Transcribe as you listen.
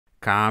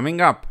Coming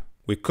up,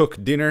 we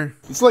cook dinner.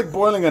 It's like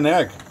boiling an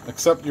egg,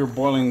 except you're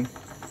boiling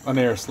an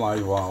air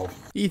slide valve.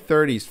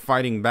 E30 is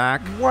fighting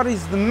back. What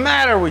is the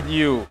matter with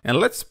you? And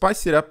let's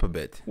spice it up a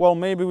bit. Well,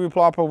 maybe we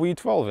plop a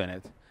V12 in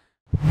it.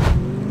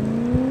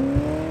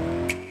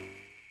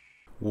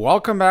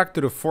 Welcome back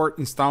to the fourth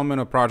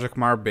installment of Project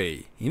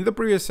Marbais. In the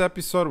previous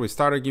episode, we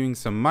started giving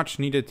some much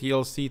needed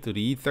TLC to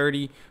the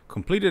E30,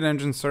 completed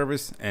engine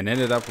service, and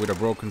ended up with a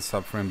broken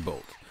subframe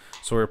bolt.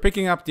 So we're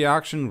picking up the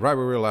action right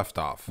where we left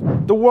off.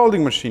 The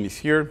welding machine is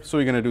here, so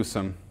we're gonna do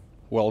some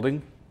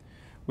welding.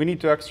 We need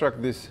to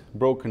extract this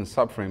broken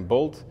subframe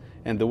bolt,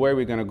 and the way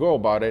we're gonna go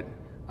about it,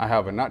 I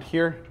have a nut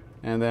here,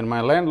 and then my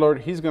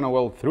landlord, he's gonna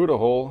weld through the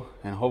hole,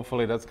 and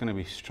hopefully that's gonna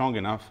be strong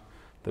enough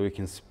that we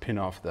can spin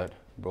off that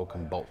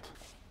broken bolt.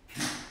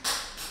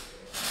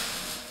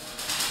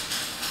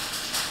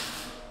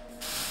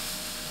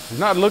 I'm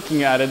not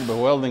looking at it, but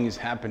welding is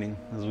happening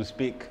as we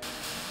speak.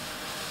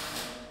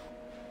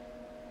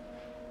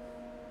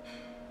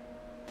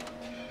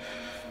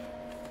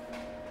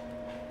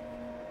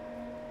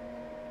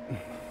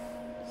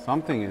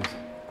 Something is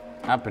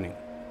happening.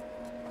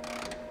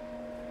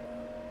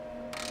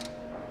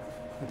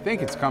 I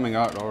think it's coming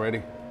out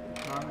already.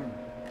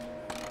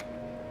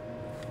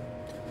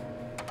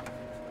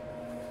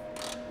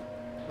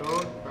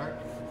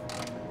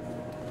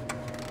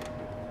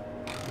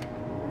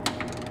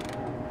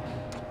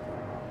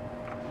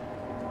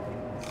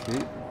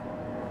 See?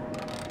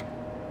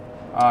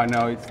 Oh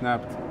no, it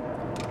snapped.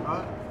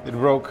 Huh? It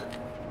broke.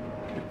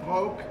 It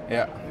broke?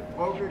 Yeah. It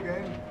broke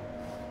again?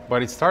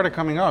 But it started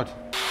coming out.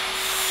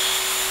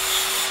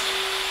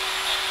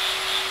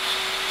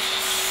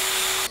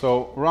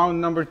 So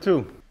round number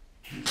 2.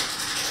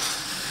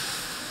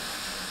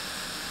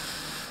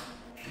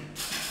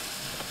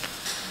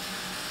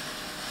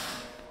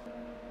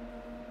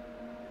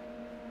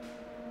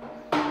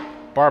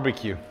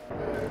 Barbecue.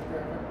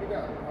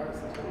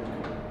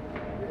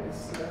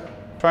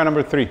 Try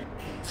number 3.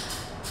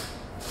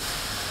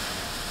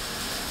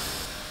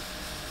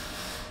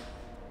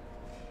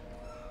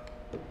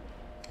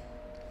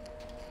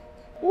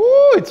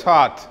 Ooh, it's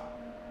hot.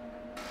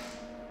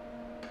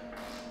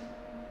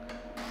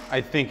 I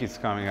think it's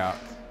coming out.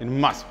 It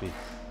must be.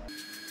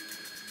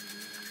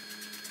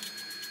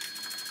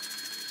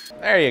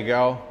 There you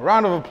go.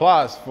 Round of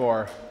applause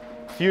for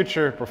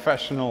future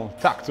professional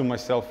talk to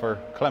myselfer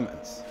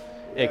Clemens,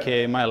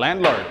 aka my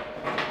landlord.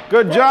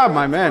 Good job,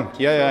 my man.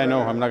 Yeah, I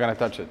know. I'm not gonna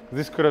touch it.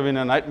 This could have been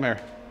a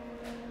nightmare.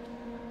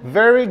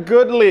 Very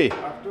goodly.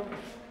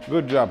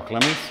 Good job,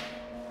 Clemens.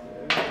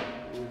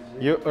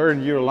 You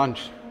earned your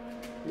lunch.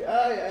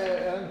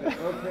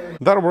 Okay.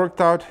 That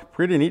worked out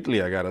pretty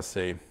neatly, I gotta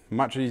say.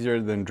 Much easier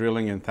than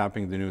drilling and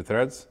tapping the new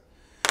threads.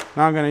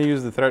 Now I'm gonna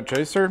use the thread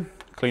chaser,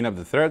 clean up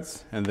the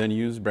threads, and then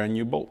use brand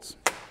new bolts.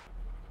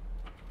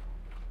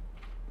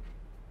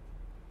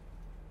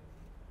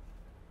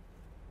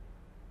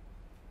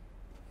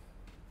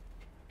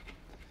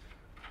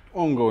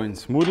 On going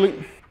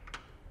smoothly.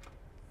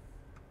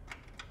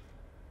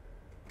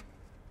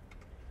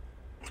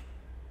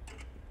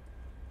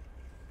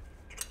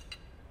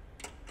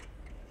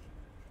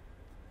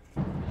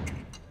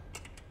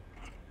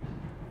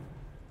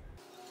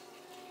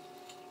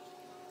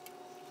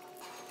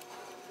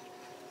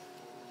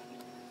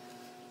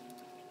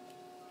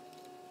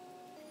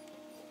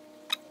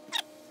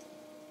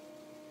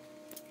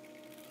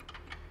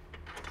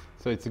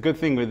 So it's a good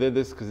thing we did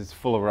this because it's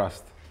full of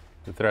rust,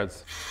 the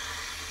threads.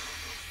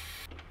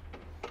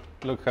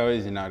 Look how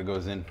easy now it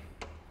goes in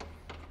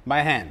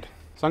by hand.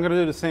 So I'm gonna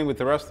do the same with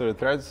the rest of the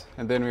threads,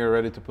 and then we are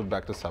ready to put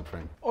back the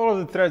subframe. All of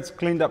the threads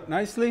cleaned up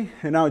nicely,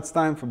 and now it's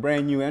time for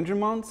brand new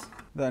engine mounts.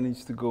 That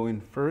needs to go in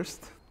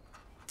first.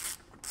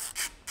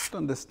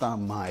 ¿Dónde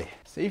están my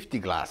safety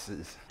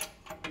glasses?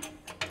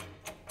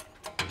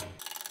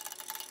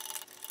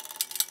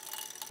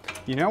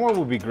 You know what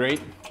would be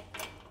great?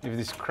 If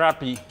this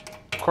crappy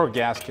core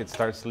gasket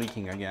starts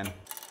leaking again.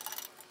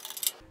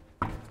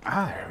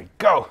 Ah, there we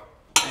go.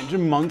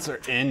 Engine mounts are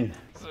in.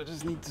 So I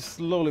just need to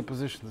slowly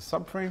position the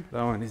subframe.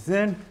 That one is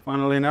in.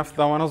 Funnily enough,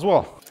 that one as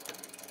well.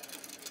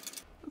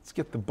 Let's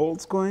get the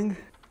bolts going.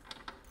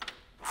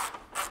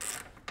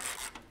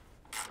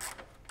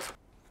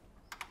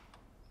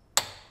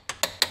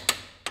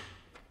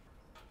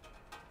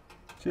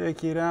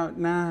 Check it out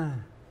now.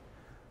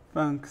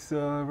 Funk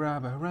so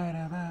rubber right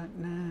about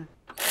now.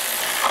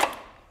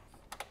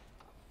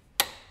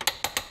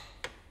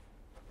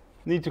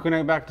 Need to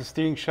connect back the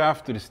steering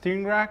shaft to the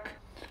steering rack.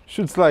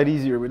 Should slide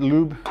easier with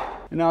lube.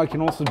 And now I can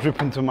also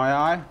drip into my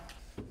eye.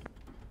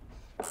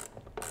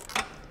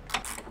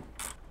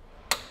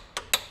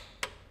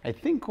 I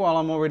think while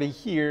I'm already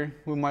here,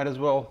 we might as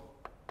well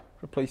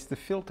replace the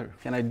filter.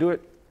 Can I do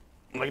it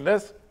like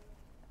this?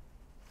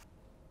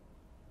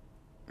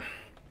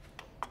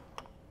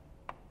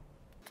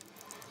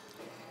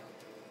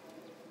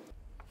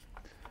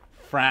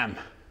 Fram.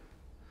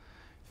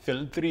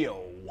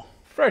 Filtrio.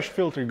 Fresh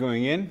filter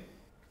going in.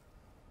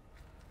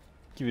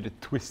 Give it a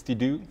twisty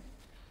do.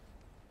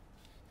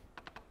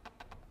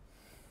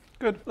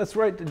 Good. Let's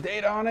write the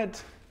date on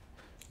it.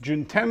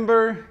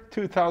 June-tember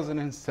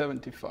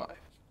 2075.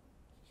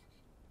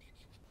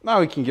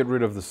 Now we can get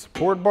rid of the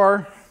support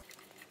bar.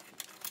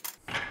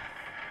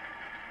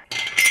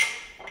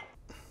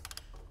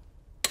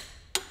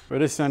 For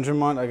this engine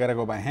mount, I gotta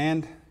go by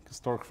hand because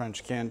torque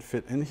wrench can't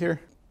fit in here.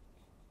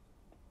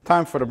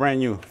 Time for the brand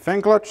new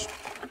fan clutch.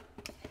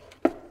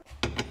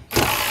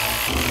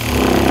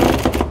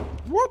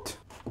 What?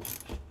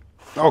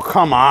 Oh,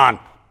 come on.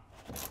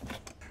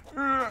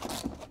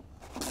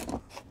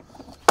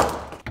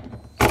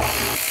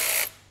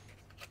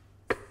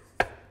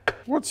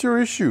 What's your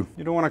issue?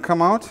 You don't want to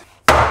come out?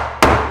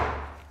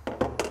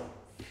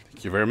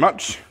 Thank you very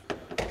much.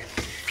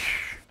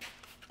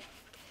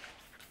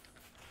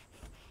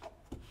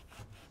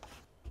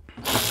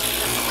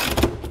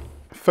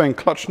 Fan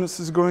clutchness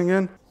is going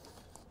in.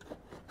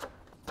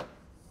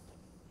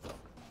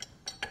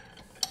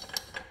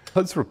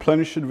 Let's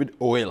replenish it with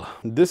oil.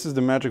 This is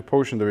the magic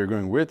potion that we're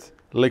going with.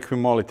 Liquid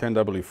Moly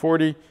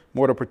 10W40,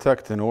 Motor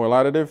Protect and oil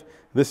additive.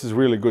 This is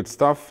really good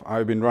stuff.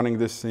 I've been running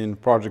this in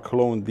Project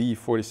Cologne the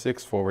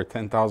E46 for over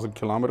 10,000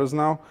 kilometers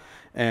now.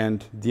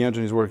 And the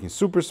engine is working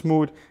super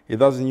smooth. It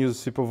doesn't use a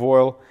sip of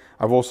oil.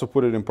 I've also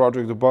put it in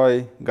Project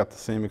Dubai, got the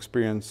same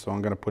experience, so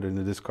I'm gonna put it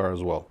in this car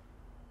as well.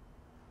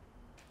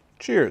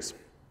 Cheers.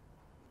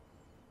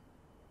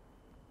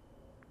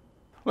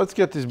 Let's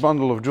get this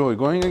bundle of joy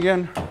going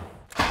again.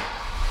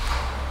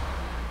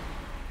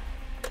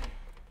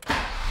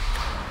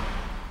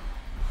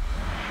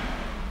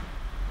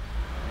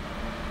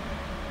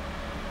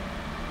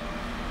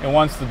 It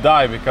wants to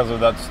die because of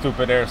that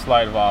stupid air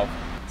slide valve.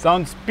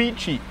 Sounds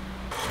peachy.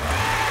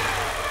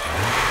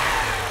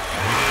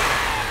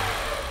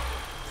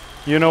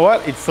 You know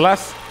what? It's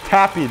less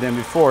tappy than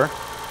before.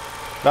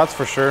 That's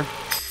for sure.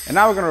 And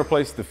now we're going to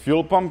replace the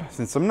fuel pump.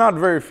 Since I'm not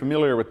very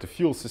familiar with the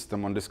fuel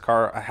system on this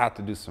car, I had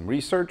to do some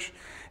research.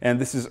 And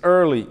this is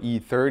early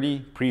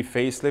E30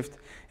 pre-facelift,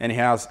 and it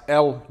has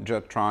L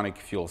Jetronic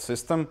fuel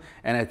system.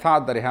 And I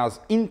thought that it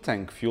has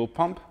in-tank fuel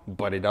pump,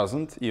 but it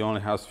doesn't. It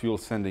only has fuel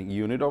sending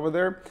unit over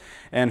there.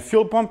 And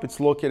fuel pump, it's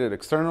located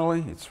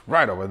externally. It's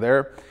right over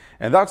there.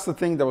 And that's the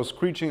thing that was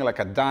screeching like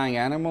a dying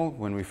animal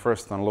when we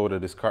first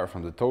unloaded this car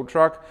from the tow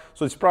truck.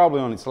 So it's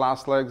probably on its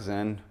last legs,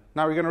 and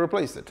now we're going to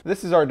replace it.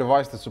 This is our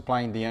device that's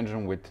supplying the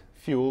engine with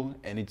fuel,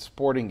 and it's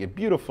sporting a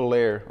beautiful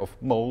layer of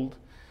mold.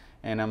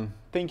 And I'm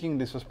thinking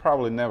this was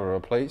probably never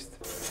replaced.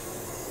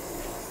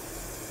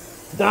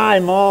 Die,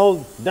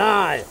 mold,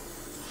 die!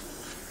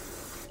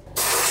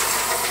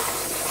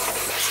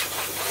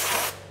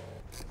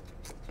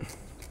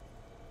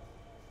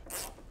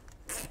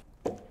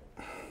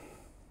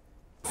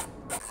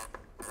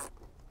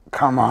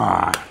 Come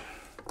on.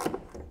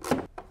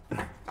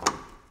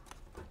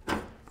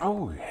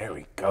 Oh, here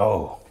we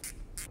go.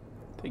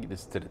 Take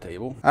this to the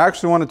table. I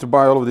actually wanted to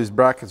buy all of these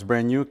brackets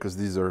brand new because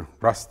these are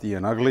rusty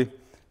and ugly,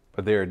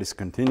 but they are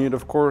discontinued,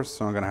 of course,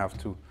 so I'm gonna have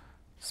to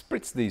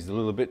spritz these a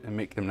little bit and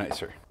make them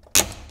nicer.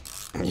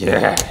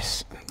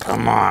 Yes,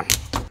 come on.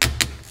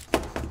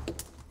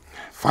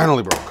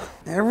 Finally broke.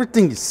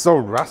 Everything is so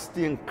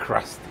rusty and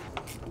crusty.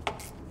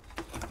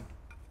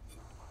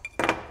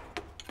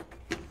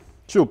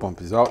 Fuel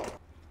pump is out.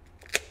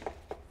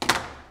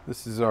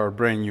 This is our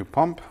brand new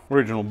pump,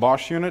 original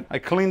Bosch unit. I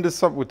cleaned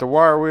this up with the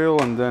wire wheel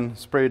and then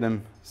sprayed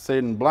them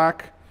Satan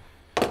black.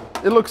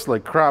 It looks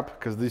like crap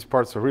because these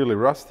parts are really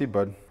rusty,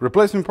 but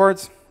replacement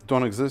parts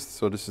don't exist,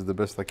 so this is the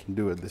best I can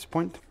do at this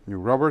point. New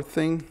rubber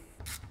thing.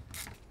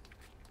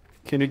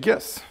 Can you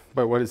guess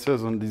by what it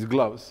says on these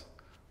gloves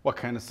what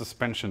kind of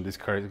suspension this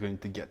car is going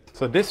to get?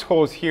 So this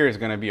hose here is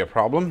going to be a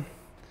problem.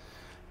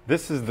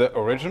 This is the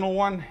original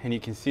one, and you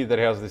can see that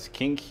it has this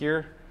kink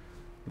here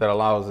that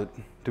allows it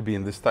to be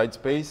in this tight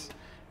space.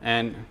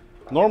 And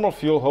normal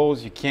fuel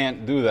hose, you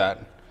can't do that.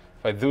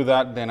 If I do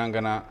that, then I'm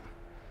gonna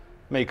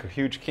make a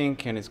huge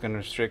kink and it's gonna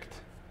restrict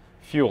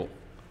fuel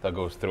that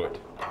goes through it.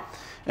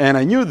 And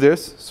I knew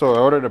this, so I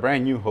ordered a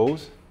brand new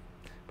hose,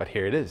 but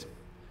here it is.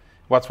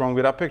 What's wrong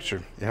with that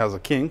picture? It has a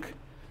kink,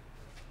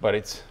 but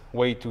it's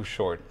way too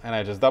short. And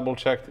I just double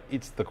checked,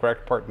 it's the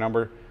correct part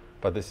number,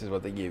 but this is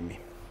what they gave me.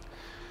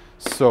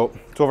 So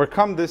to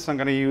overcome this, I'm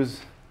gonna use,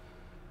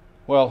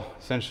 well,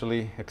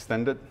 essentially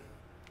extend it.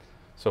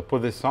 So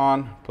put this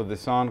on,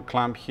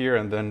 clamp here,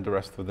 and then the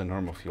rest with the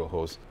normal fuel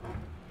hose.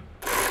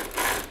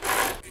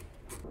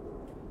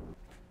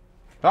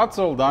 That's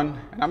all done,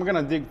 and I'm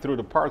gonna dig through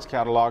the parts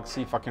catalog,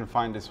 see if I can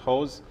find this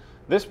hose.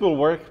 This will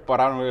work, but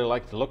I don't really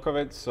like the look of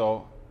it,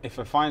 so if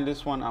I find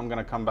this one, I'm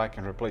gonna come back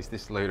and replace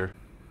this later.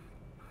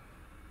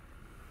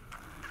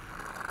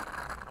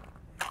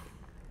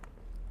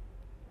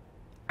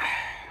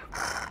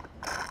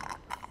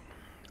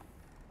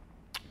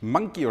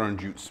 Monkey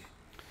orange juice.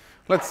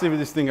 Let's see if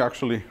this thing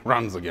actually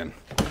runs again.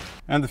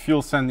 And the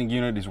fuel sending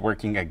unit is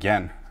working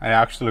again. I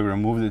actually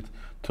removed it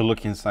to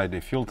look inside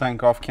the fuel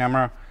tank off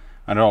camera,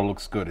 and it all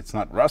looks good. It's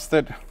not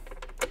rusted,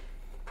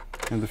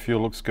 and the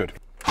fuel looks good.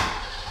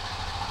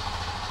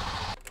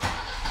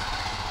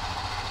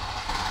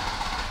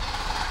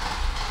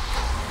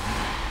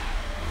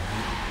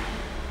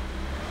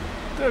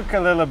 Took a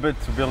little bit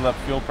to build up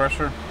fuel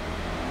pressure,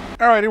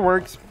 All right, it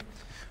works.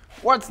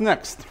 What's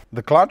next?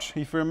 The clutch.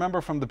 If you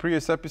remember from the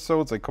previous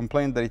episodes, I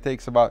complained that it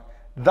takes about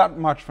that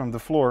much from the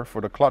floor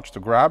for the clutch to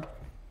grab.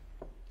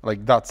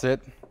 Like that's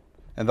it.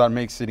 And that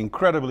makes it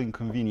incredibly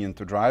inconvenient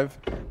to drive.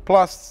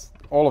 Plus,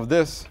 all of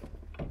this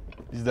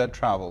is dead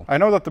travel. I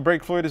know that the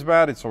brake fluid is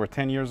bad. It's over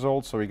 10 years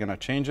old, so we're gonna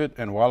change it.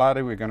 And while at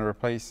it, we're gonna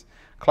replace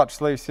clutch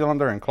slave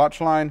cylinder and clutch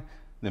line,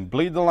 then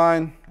bleed the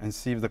line and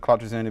see if the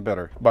clutch is any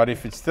better. But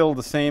if it's still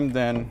the same,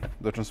 then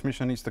the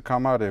transmission needs to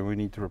come out and we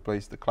need to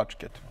replace the clutch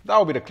kit. That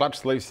will be the clutch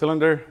slave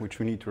cylinder, which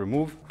we need to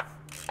remove.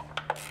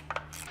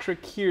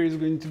 Trick here is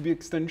going to be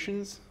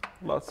extensions,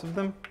 lots of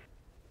them.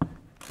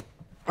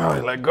 All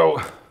right, let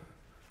go.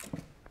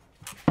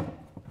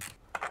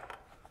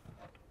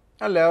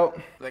 Hello,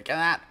 look at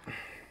that.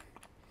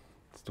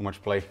 It's too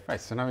much play. All right,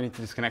 so now we need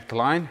to disconnect the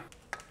line.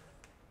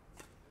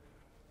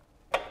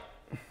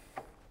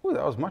 Ooh,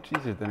 that was much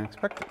easier than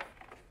expected.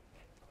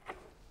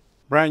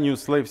 Brand new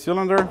slave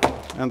cylinder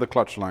and the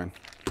clutch line,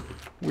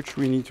 which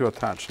we need to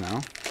attach now.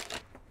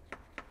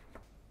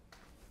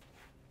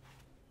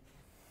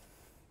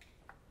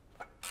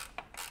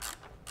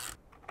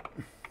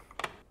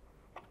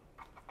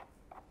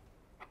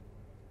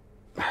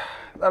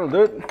 That'll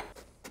do it.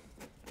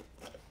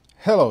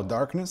 Hello,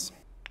 darkness.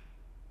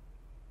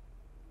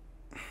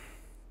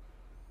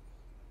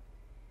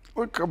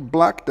 Look how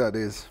black that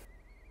is.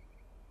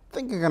 I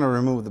think I'm gonna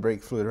remove the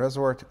brake fluid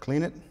reservoir to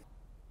clean it.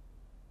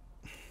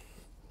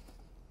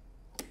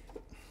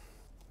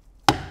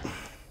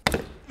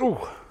 Ooh.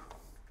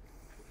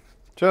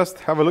 Just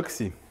have a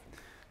look-see.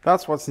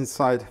 That's what's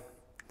inside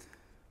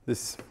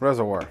this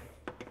reservoir.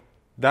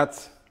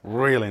 That's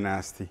really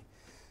nasty.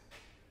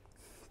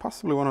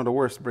 Possibly one of the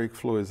worst brake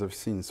fluids I've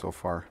seen so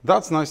far.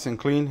 That's nice and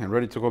clean and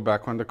ready to go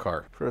back on the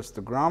car. First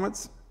the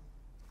grommets.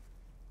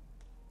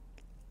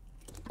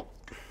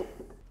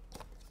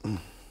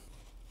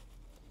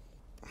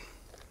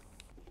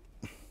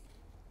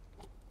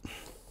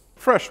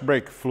 Fresh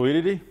brake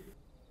fluidity.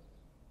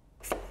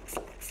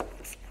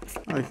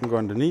 Now you can go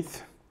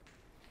underneath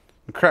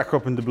and crack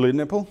open the bleed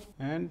nipple,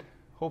 and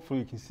hopefully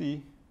you can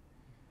see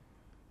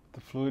the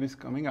fluid is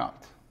coming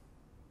out.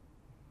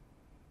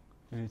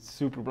 And it's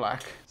super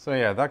black. So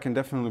yeah, that can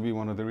definitely be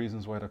one of the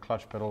reasons why the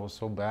clutch pedal was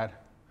so bad.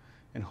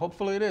 And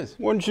hopefully it is.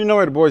 Wouldn't you know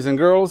it, boys and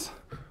girls,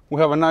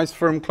 we have a nice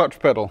firm clutch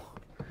pedal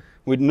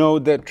with no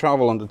dead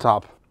travel on the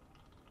top.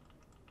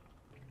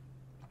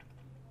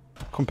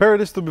 Compare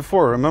this to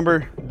before.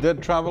 Remember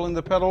dead travel in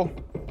the pedal?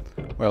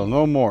 Well,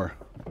 no more.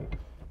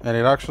 And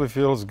it actually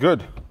feels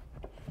good.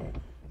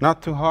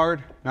 Not too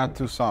hard, not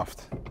too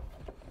soft.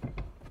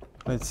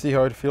 Let's see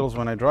how it feels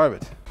when I drive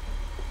it.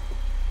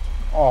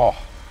 Oh,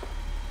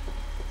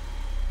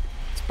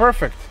 it's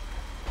perfect.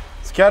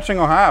 It's catching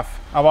a half,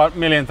 about a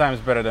million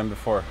times better than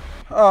before.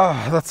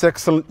 Ah, that's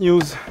excellent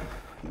news.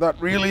 That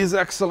really is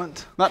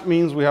excellent. That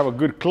means we have a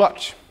good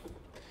clutch.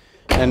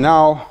 And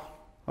now,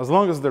 as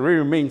long as the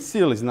rear main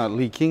seal is not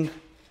leaking,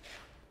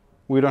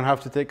 we don't have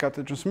to take out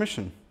the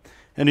transmission.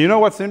 And you know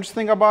what's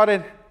interesting about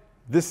it?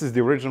 This is the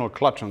original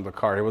clutch on the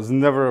car. It was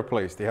never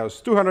replaced. It has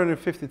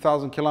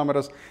 250,000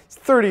 kilometers. It's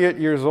 38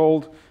 years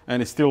old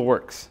and it still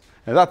works.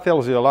 And that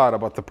tells you a lot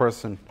about the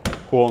person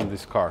who owned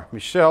this car.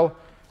 Michel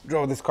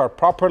drove this car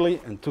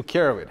properly and took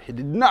care of it. He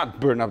did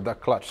not burn up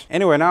that clutch.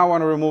 Anyway, now I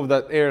want to remove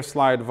that air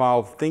slide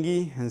valve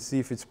thingy and see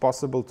if it's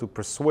possible to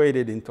persuade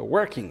it into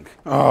working.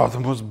 Oh, the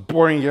most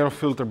boring air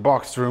filter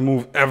box to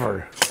remove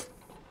ever.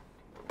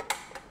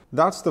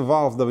 That's the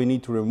valve that we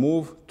need to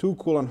remove. 2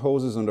 coolant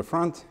hoses on the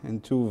front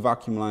and 2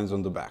 vacuum lines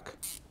on the back.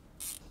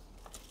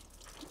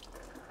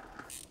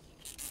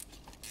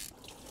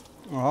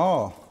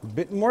 Oh, a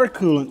bit more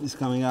coolant is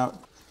coming out.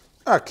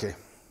 Okay,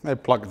 I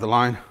plugged the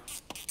line.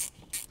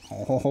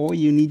 Oh,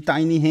 you need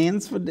tiny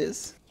hands for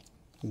this.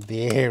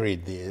 There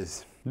it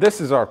is. This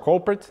is our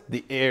culprit,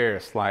 the air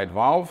slide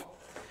valve.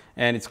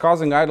 And it's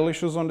causing idle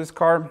issues on this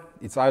car.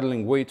 It's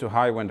idling way too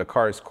high when the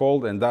car is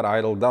cold, and that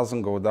idle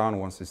doesn't go down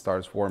once it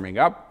starts warming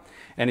up.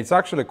 And it's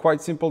actually a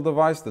quite simple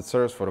device that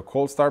serves for the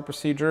cold start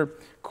procedure.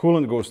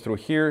 Coolant goes through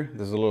here,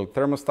 there's a little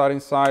thermostat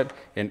inside,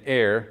 and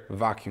air,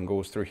 vacuum,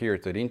 goes through here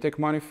to the intake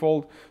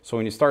manifold. So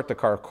when you start the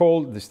car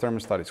cold, this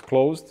thermostat is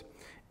closed.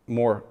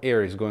 More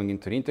air is going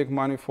into the intake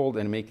manifold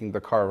and making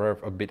the car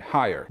rev a bit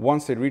higher.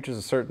 Once it reaches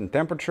a certain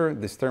temperature,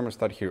 this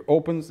thermostat here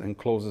opens and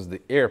closes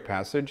the air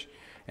passage,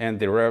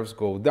 and the revs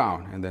go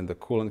down, and then the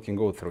coolant can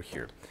go through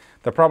here.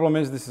 The problem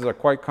is this is a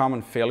quite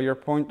common failure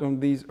point on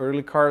these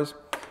early cars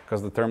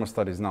because the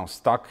thermostat is now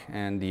stuck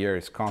and the air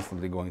is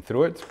constantly going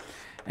through it.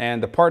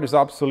 And the part is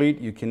obsolete.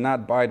 You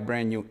cannot buy it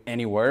brand new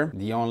anywhere.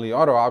 The only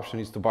other option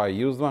is to buy a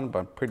used one, but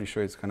I'm pretty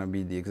sure it's gonna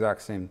be the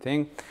exact same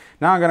thing.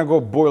 Now I'm gonna go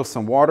boil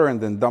some water and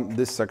then dump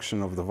this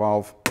section of the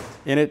valve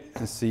in it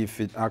and see if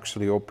it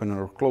actually opens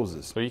or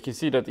closes. So you can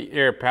see that the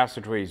air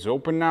passageway is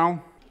open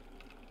now.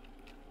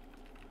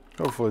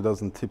 Hopefully it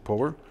doesn't tip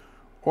over.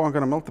 Oh, I'm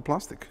gonna melt the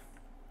plastic.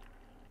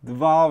 The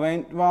valve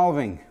ain't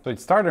valving. So it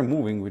started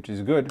moving, which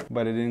is good,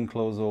 but it didn't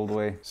close all the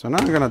way. So now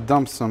I'm gonna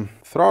dump some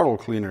throttle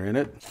cleaner in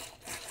it.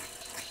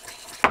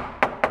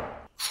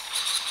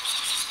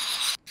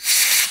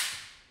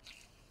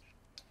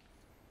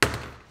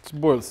 Let's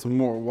boil some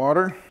more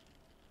water.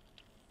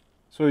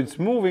 So it's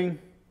moving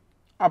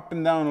up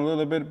and down a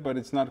little bit, but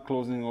it's not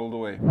closing all the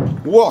way.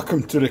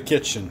 Welcome to the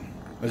kitchen.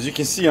 As you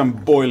can see, I'm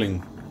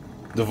boiling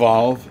the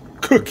valve,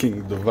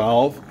 cooking the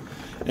valve.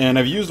 And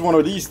I've used one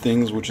of these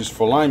things, which is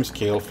for lime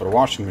scale for the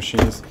washing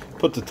machines.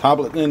 Put the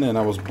tablet in and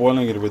I was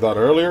boiling it with that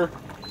earlier.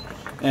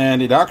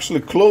 And it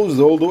actually closed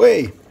all the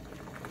way.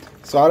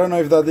 So I don't know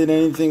if that did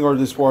anything or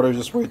this water is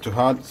just way too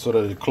hot so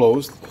that it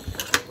closed.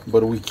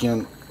 But we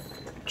can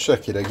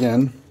check it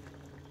again.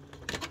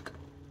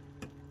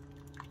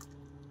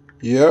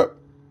 Yep,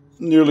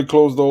 nearly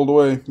closed all the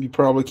way. You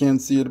probably can't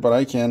see it, but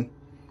I can.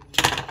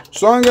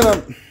 So I'm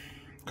gonna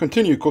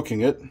continue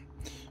cooking it.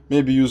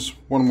 Maybe use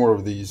one more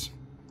of these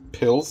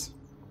pills,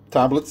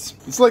 tablets.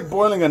 It's like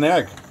boiling an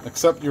egg,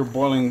 except you're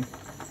boiling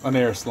an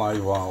air slide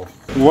valve.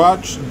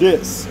 Watch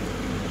this.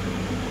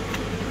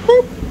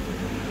 Boop.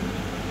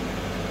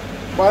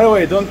 By the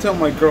way, don't tell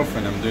my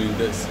girlfriend I'm doing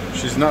this.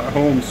 She's not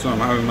home, so I'm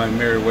having my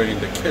merry way in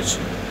the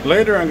kitchen.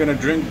 Later I'm gonna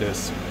drink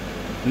this.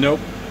 Nope.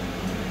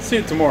 See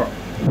you tomorrow.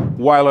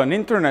 While on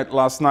internet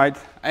last night,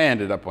 I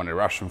ended up on a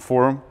Russian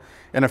forum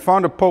and I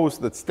found a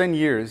post that's 10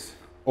 years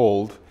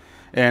old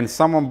and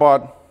someone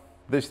bought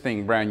this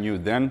thing brand new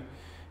then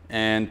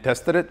and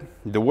tested it.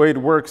 The way it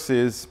works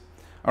is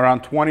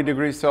around 20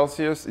 degrees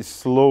Celsius, it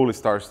slowly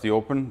starts to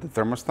open, the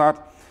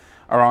thermostat.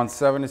 Around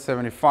 70,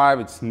 75,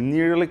 it's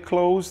nearly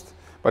closed,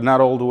 but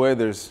not all the way.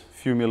 There's a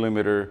few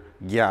millimeter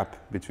gap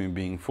between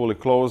being fully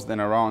closed,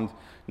 and around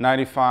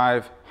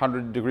 95,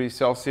 100 degrees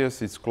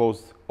Celsius, it's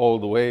closed all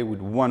the way with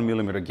 1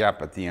 millimeter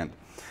gap at the end.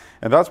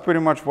 And that's pretty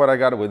much what I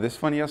got with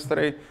this one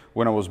yesterday.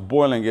 When I was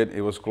boiling it,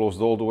 it was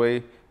closed all the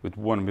way with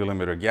 1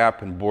 millimeter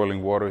gap, and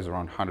boiling water is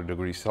around 100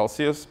 degrees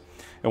Celsius.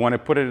 And when I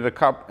put it in a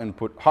cup and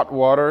put hot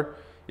water,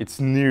 it's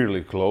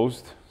nearly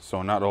closed,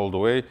 so not all the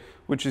way,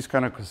 which is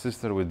kind of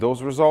consistent with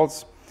those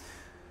results.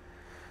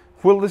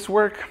 Will this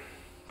work?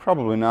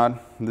 Probably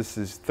not. This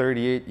is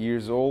 38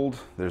 years old.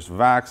 There's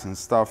wax and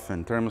stuff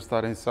and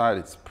thermostat inside.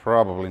 It's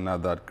probably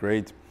not that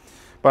great.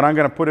 But I'm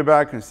gonna put it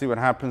back and see what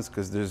happens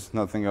because there's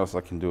nothing else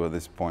I can do at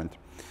this point.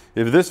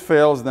 If this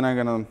fails, then I'm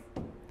gonna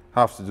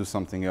have to do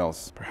something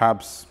else.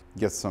 Perhaps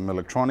get some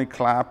electronic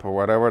clap or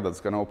whatever that's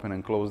gonna open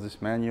and close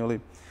this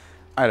manually.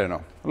 I don't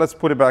know. Let's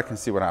put it back and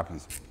see what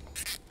happens.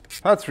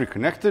 That's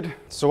reconnected.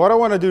 So what I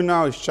wanna do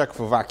now is check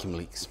for vacuum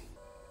leaks.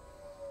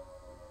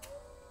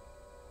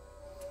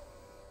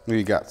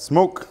 We got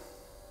smoke.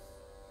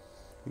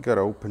 We got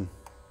to open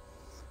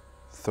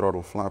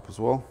throttle flap as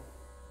well.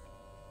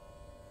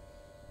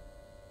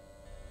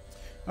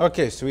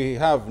 Okay, so we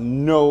have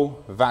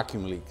no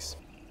vacuum leaks.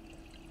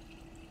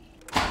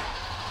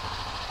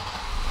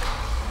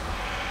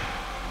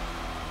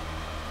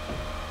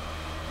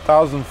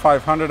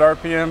 1,500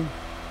 RPM,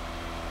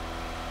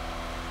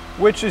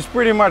 which is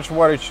pretty much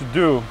what it should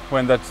do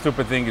when that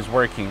stupid thing is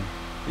working.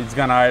 It's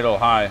gonna idle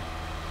high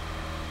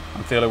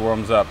until it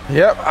warms up.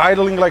 Yep,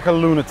 idling like a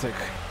lunatic.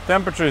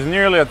 Temperature is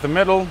nearly at the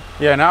middle.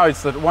 Yeah, now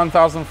it's at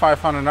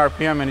 1,500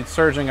 RPM and it's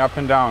surging up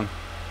and down.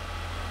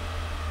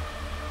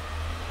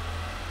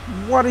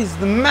 What is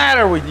the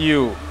matter with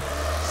you?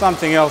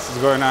 Something else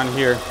is going on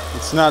here.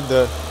 It's not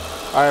the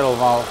idle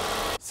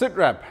valve. Sit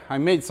rep, I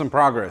made some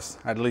progress,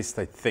 at least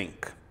I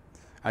think.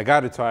 I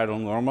got it to idle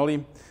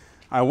normally.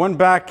 I went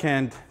back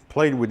and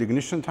played with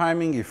ignition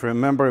timing. If you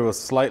remember, it was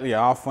slightly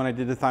off when I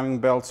did the timing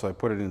belt, so I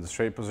put it in the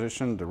straight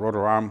position, the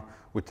rotor arm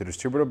with the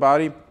distributor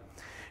body.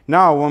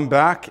 Now I went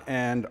back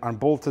and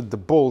unbolted the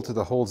bolt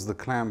that holds the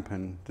clamp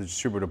and the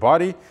distributor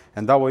body,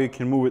 and that way you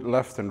can move it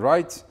left and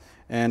right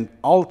and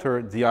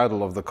alter the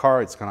idle of the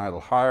car. It's gonna idle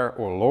higher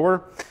or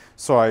lower.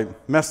 So I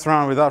messed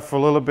around with that for a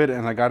little bit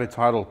and I got it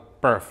to idle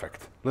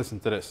perfect. Listen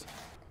to this.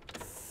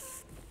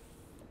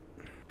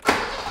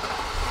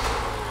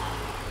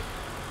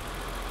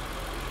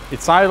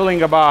 It's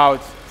idling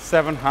about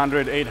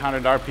 700,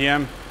 800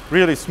 RPM,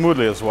 really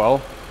smoothly as well.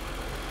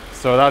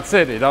 So that's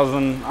it, it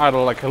doesn't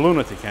idle like a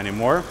lunatic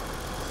anymore.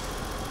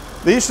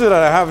 The issue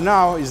that I have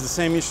now is the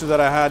same issue that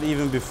I had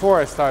even before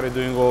I started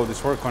doing all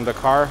this work on the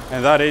car,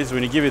 and that is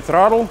when you give it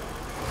throttle,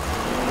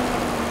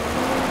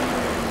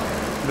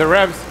 the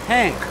revs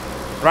hang.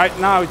 Right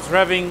now it's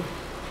revving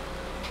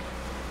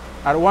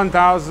at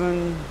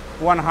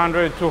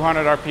 1,100,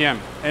 200 RPM,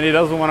 and it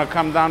doesn't want to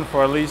come down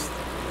for at least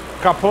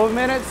couple of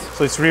minutes,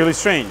 so it's really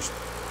strange.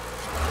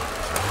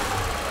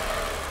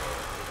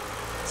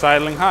 It's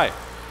idling high.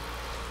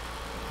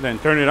 Then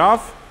turn it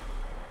off,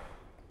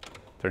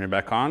 turn it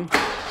back on,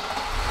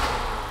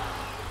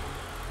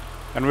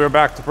 and we're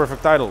back to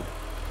perfect idle.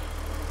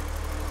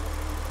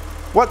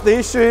 What the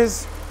issue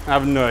is, I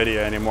have no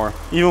idea anymore.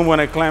 Even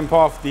when I clamp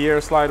off the air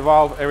slide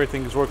valve,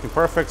 everything is working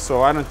perfect,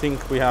 so I don't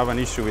think we have an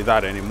issue with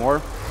that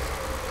anymore.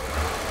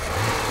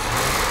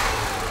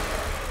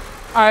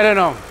 I don't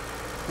know.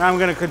 Now I'm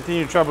gonna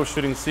continue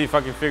troubleshooting, see if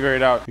I can figure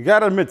it out. You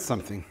gotta admit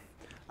something.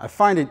 I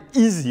find it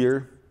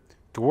easier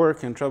to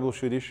work and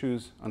troubleshoot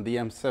issues on the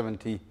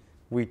M70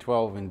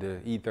 V12 and the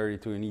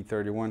E32 and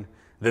E31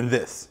 than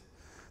this.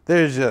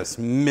 There's just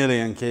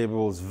million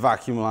cables,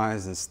 vacuum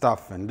lines and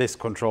stuff, and this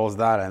controls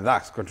that and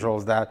that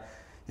controls that.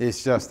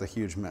 It's just a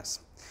huge mess.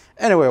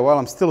 Anyway, while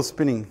I'm still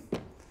spinning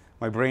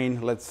my brain,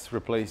 let's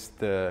replace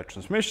the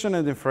transmission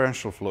and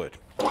differential fluid.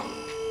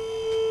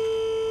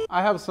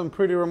 I have some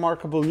pretty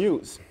remarkable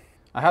news.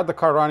 I had the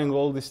car running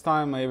all this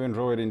time. I even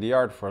drove it in the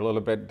yard for a little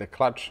bit. The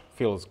clutch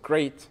feels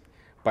great,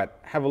 but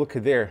have a look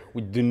at there.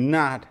 We do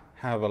not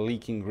have a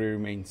leaking rear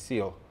main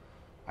seal.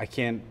 I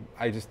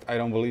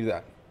don't believe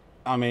that.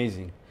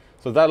 Amazing.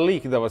 So that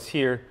leak that was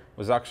here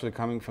was actually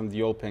coming from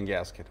the oil pan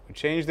gasket. We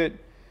changed it,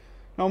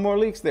 no more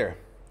leaks there.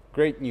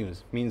 Great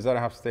news, means that I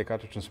have to take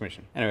out the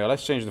transmission. Anyway,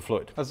 let's change the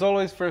fluid. As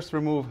always, first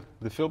remove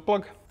the fuel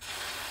plug.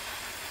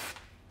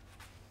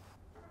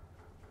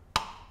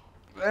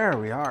 There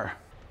we are.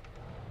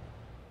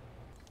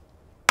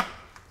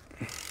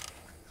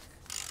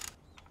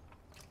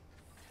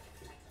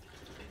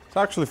 It's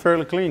actually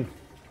fairly clean.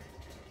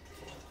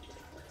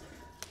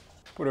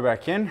 Put it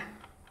back in.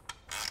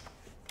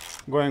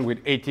 Going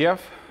with ATF.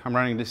 I'm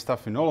running this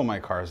stuff in all of my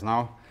cars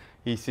now.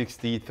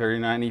 E60,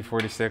 E39,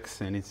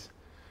 E46, and it's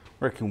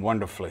working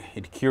wonderfully.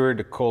 It cured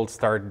the cold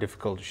start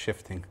difficulty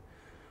shifting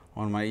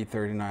on my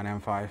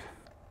E39 M5.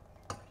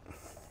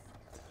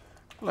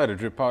 Let it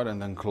drip out and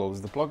then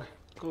close the plug.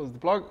 Close the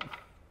plug.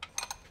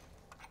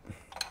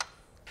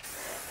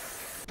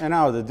 And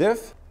now the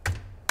diff.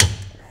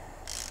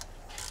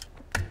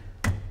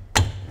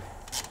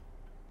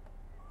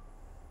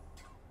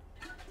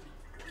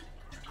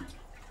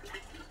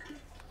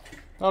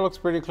 That looks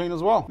pretty clean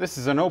as well. This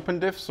is an open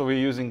diff, so we're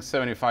using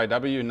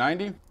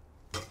 75W90.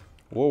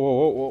 Whoa,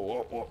 whoa, whoa,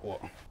 whoa, whoa,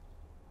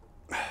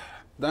 whoa.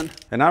 Done.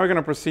 And now we're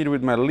gonna proceed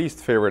with my least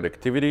favorite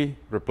activity,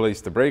 replace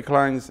the brake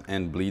lines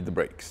and bleed the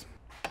brakes.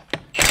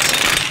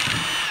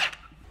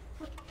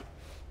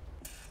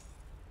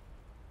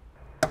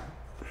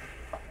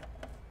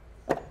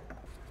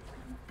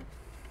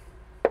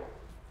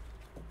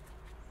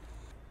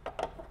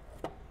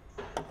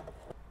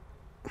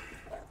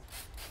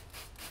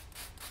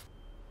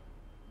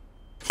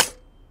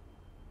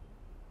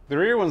 The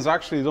rear ones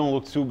actually don't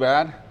look too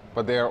bad,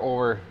 but they are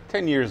over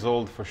 10 years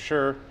old for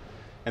sure,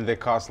 and they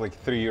cost like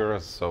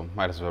 €3, so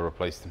might as well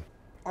replace them.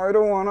 I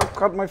don't want to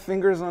cut my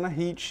fingers on a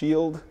heat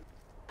shield.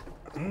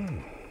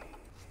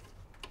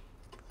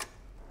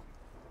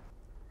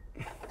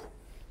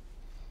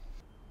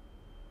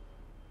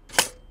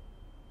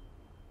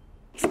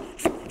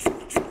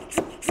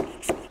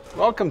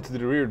 Welcome to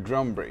the rear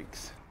drum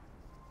brakes.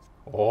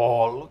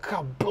 Oh, look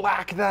how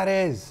black that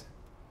is.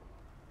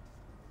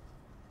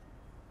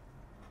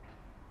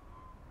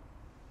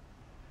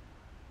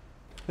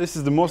 This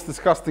is the most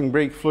disgusting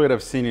brake fluid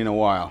I've seen in a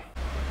while.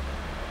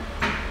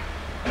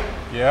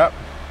 Yep,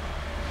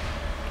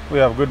 we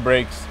have good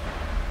brakes.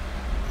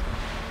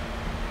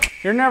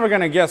 You're never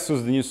gonna guess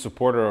who's the new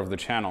supporter of the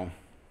channel.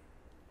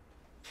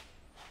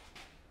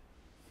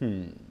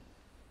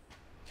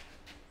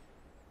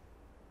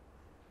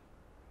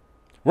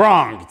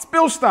 Wrong, it's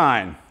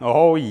Bilstein.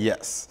 Oh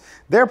yes.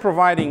 They're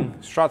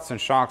providing struts and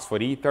shocks for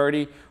the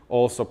E30,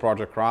 also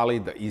Project Rally,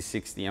 the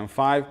E60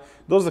 M5.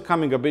 Those are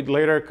coming a bit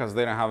later because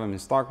they don't have them in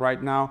stock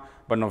right now,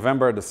 but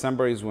November,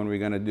 December is when we're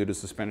gonna do the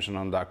suspension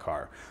on that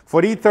car.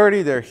 For the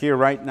E30, they're here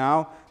right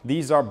now.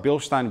 These are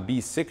Bilstein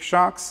B6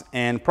 shocks,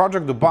 and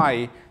Project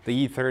Dubai,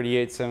 the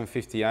E38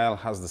 750i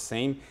has the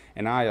same,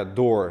 and I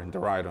adore the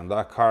ride on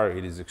that car.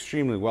 It is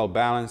extremely well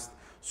balanced,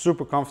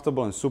 super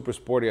comfortable and super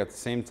sporty at the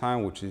same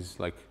time, which is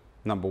like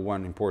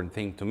 #1 important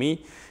thing to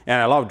me,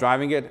 and I love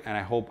driving it, and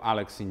I hope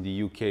Alex in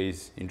the UK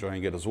is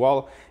enjoying it as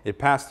well. It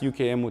passed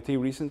UK MOT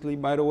recently,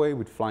 by the way,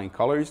 with flying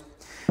colors.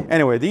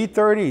 Anyway, the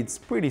E30, it's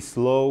pretty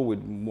slow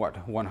with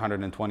what,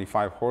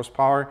 125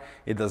 horsepower.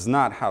 It does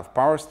not have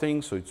power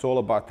steering, so it's all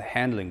about the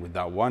handling with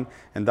that one,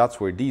 and that's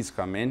where these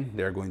come in.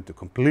 They're going to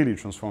completely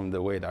transform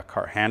the way that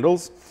car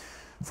handles.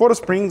 For the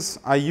springs,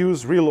 I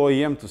use Real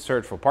OEM to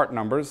search for part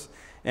numbers,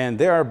 and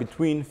there are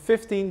between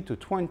 15 to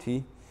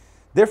 20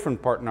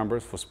 different part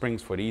numbers for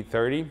springs for the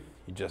E30.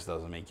 It just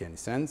doesn't make any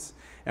sense.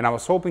 And I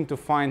was hoping to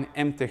find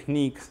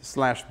M-Technique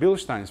 /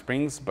 Bilstein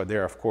springs, but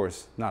they're of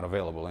course not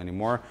available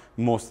anymore.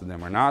 Most of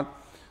them are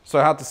not. So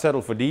I had to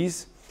settle for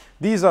these.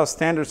 These are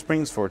standard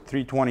springs for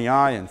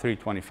 320i and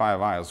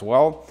 325i as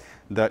well.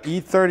 The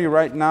E30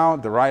 right now,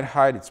 the ride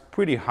height, it's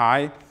pretty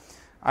high.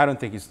 I don't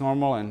think it's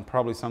normal, and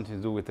probably something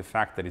to do with the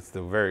fact that it's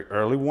the very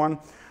early one.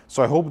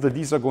 So I hope that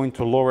these are going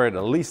to lower it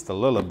at least a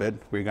little bit.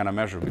 We're gonna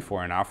measure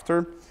before and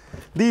after.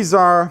 These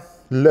are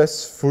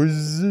Les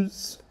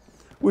Fuzes,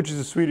 which is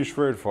a Swedish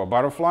word for a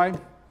butterfly.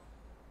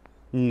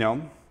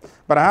 No,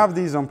 but I have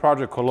these on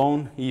Project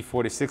Cologne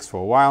E46 for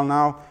a while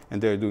now, and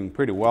they're doing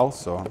pretty well,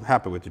 so I'm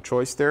happy with the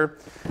choice there.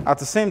 At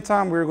the same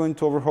time, we're going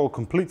to overhaul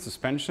complete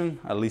suspension,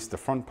 at least the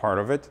front part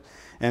of it.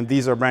 And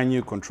these are brand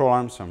new control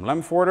arms from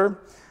Lemforder.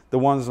 The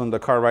ones on the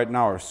car right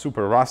now are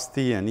super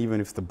rusty, and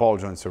even if the ball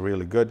joints are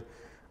really good,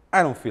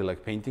 I don't feel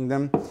like painting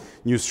them.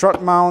 New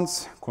strut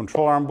mounts,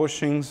 control arm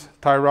bushings,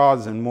 tie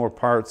rods, and more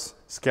parts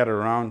scattered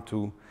around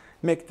to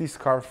make this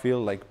car feel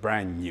like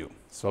brand new.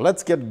 So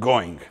let's get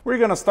going. We're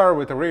gonna start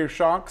with the rear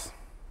shocks.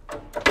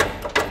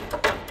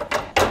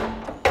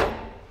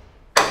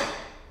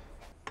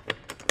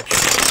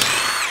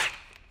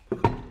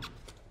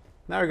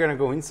 Now we're gonna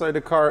go inside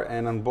the car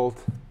and unbolt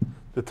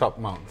the top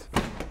mount.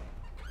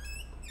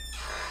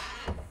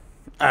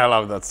 I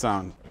love that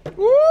sound.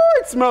 Woo,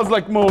 it smells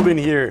like mold in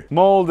here.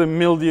 Mold and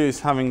mildew is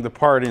having the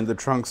party in the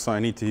trunk, so I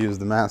need to use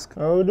the mask.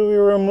 How do we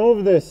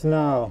remove this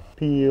now?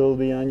 Peel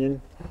the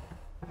onion.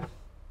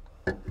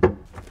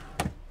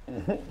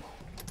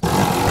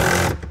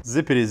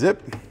 Zippity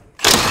zip.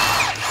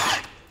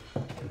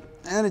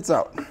 And it's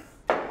out.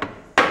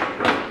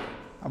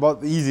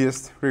 About the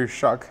easiest rear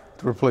shock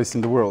to replace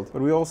in the world.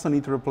 But we also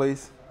need to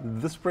replace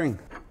the spring.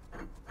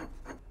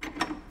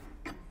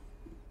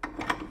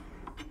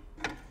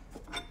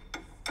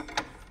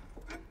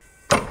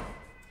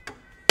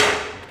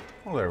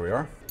 Well, there we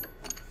are.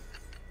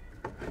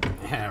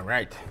 Yeah,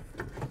 right.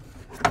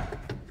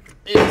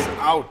 It's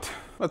out.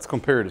 Let's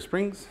compare the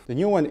springs. The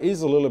new one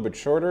is a little bit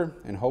shorter,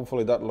 and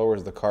hopefully that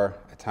lowers the car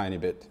a tiny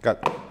bit.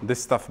 Got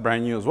this stuff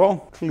brand new as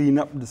well. Clean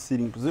up the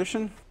seating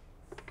position.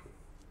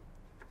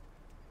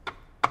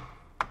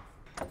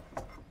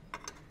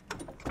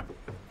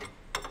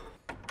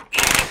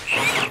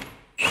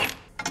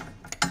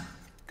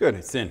 Good,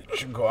 it's in.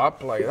 Should go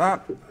up like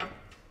that.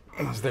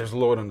 As there's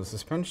load on the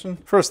suspension.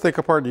 First, take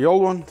apart the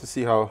old one to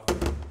see how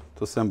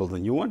to assemble the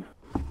new one.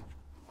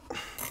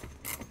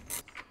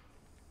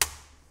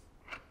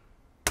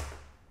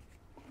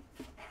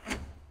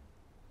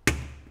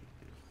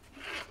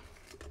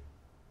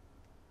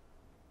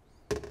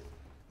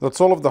 That's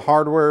all of the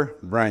hardware,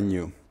 brand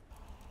new.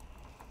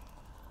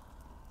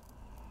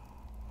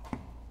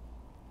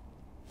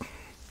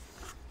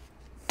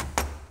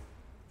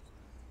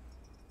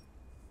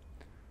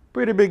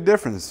 Pretty big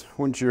difference,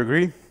 wouldn't you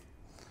agree?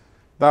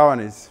 That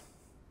one is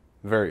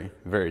very,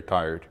 very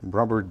tired.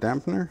 Rubber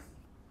dampener.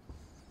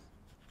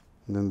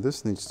 And then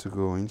this needs to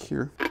go in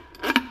here.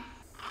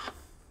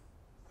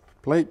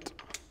 Plate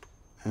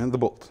and the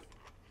bolt.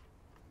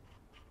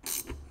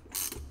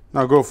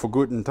 Now go for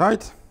good and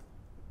tight.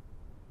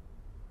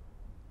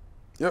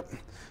 Yep,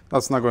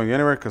 that's not going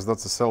anywhere because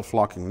that's a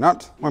self-locking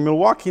nut. My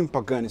Milwaukee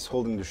impact gun is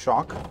holding the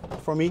shock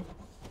for me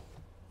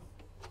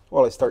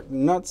while I start the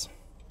nuts.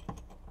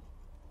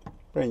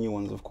 Brand new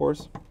ones, of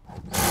course.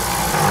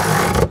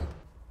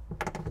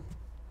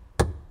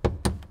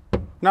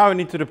 Now we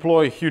need to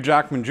deploy Hugh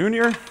Jackman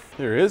Jr.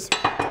 Here he is.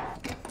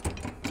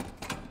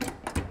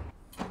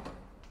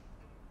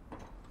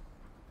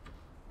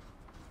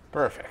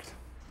 Perfect.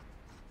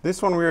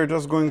 This one we are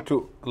just going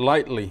to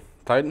lightly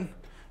tighten,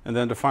 and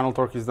then the final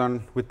torque is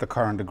done with the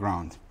car on the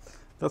ground.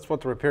 That's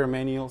what the repair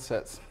manual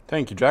says.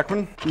 Thank you,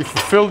 Jackman. You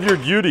fulfilled your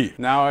duty.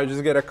 Now I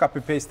just gotta copy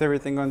paste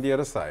everything on the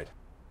other side.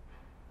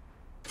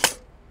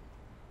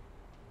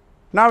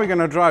 Now we're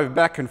gonna drive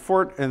back and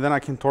forth, and then I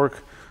can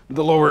torque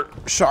the lower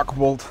shock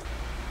bolt.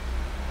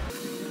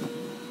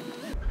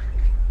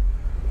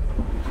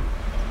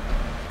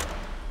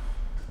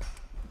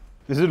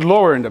 Is it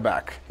lower in the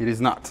back? It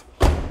is not.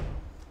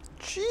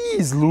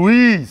 Jeez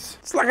Louise,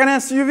 it's like an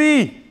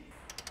SUV.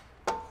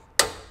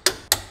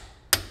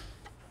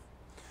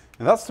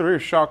 And that's the rear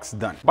shocks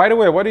done. By the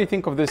way, what do you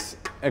think of this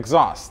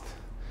exhaust?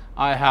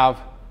 I have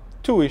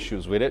two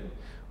issues with it.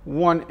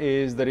 One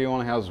is that it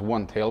only has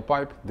one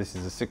tailpipe. This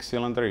is a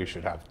 6-cylinder, you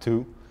should have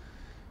two.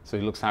 So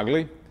it looks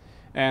ugly.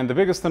 And the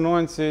biggest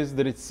annoyance is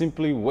that it's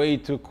simply way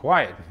too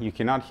quiet. You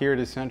cannot hear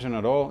this engine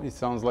at all. It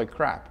sounds like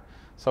crap.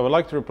 So I would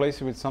like to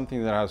replace it with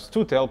something that has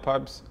two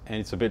tailpipes and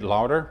it's a bit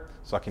louder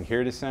so I can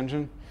hear this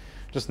engine.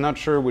 Just not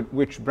sure with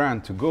which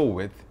brand to go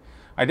with.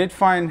 I did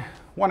find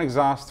one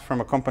exhaust from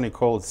a company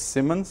called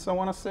Simmons, I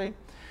want to say.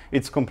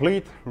 It's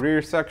complete,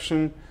 rear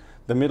section,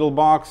 the middle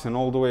box, and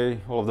all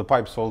of the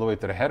pipes all the way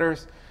to the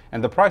headers.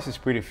 And the price is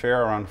pretty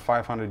fair, around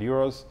 500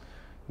 euros.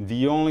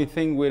 The only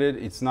thing with it,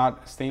 it's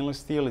not stainless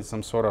steel, it's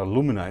some sort of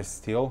aluminized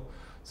steel.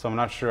 So I'm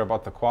not sure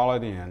about the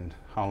quality and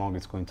how long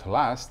it's going to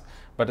last.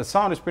 But the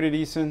sound is pretty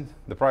decent,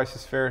 the price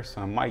is fair,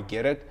 so I might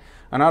get it.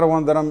 Another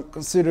one that I'm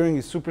considering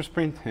is Super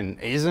Sprint and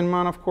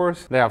Eisenman, of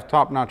course. They have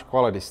top-notch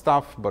quality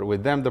stuff, but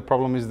with them the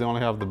problem is they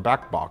only have the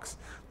back box.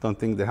 Don't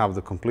think they have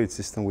the complete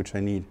system, which I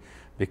need,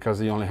 because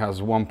he only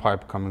has one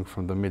pipe coming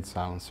from the mid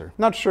silencer.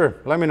 Not sure,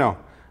 let me know.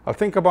 I'll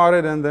think about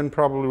it and then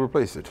probably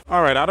replace it.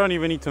 All right, I don't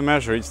even need to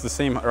measure. It's the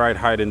same ride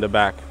height in the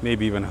back,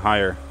 maybe even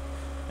higher.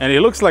 And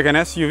it looks like an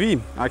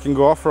SUV. I can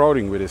go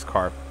off-roading with this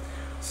car.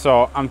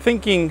 So I'm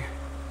thinking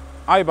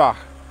Eibach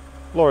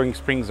lowering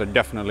springs are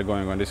definitely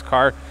going on this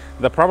car.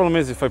 The problem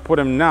is if I put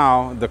them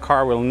now, the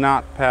car will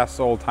not pass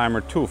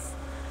old-timer tooth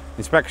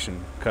inspection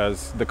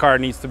because the car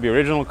needs to be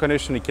original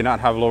condition. It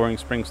cannot have lowering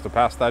springs to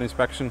pass that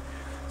inspection.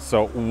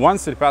 So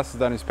once it passes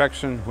that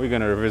inspection, we're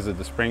gonna revisit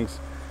the springs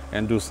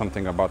and do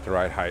something about the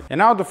ride height. And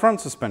now the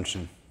front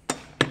suspension.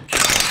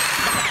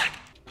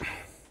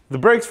 The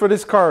brakes for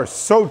this car are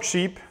so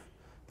cheap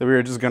that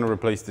we're just gonna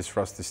replace this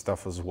rusty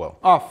stuff as well.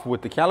 Off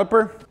with the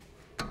caliper.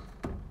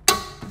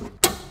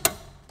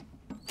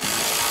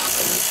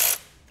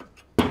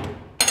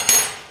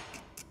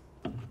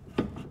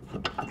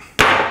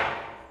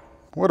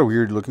 What a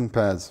weird looking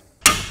pads.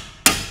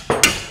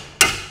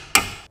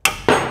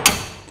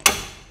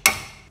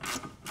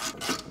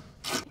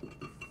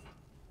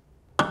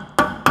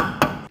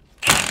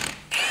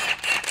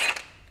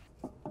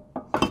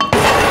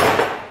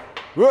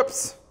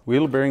 Whoops!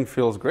 Wheel bearing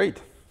feels great.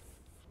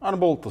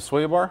 Unbolt the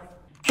sway bar.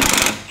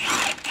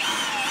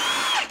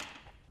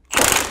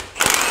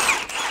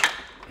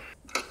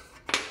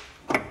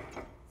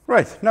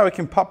 Right, now we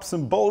can pop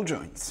some ball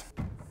joints.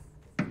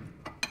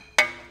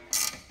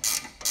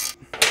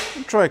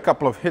 I'll try a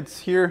couple of hits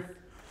here,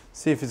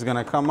 see if it's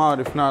gonna come out.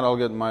 If not, I'll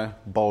get my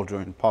ball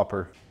joint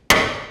popper.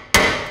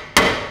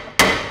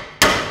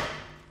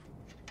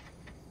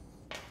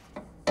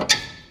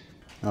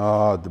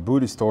 Oh, the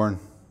boot is torn.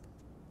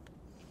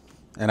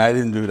 And I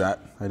didn't do that.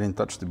 I didn't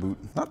touch the boot.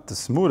 Not the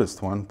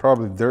smoothest one.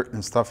 Probably dirt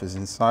and stuff is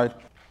inside.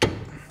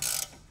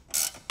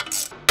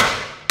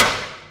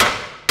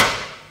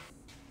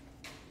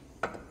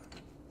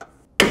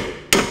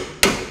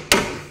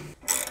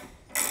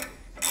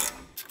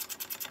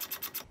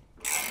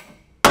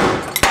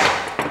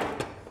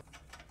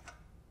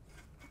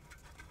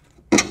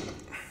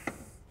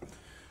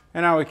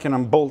 And now we can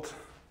unbolt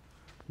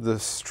the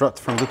strut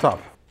from the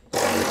top.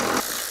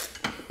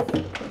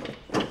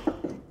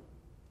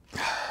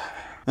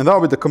 And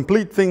that'll be the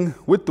complete thing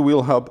with the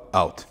wheel hub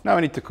out. Now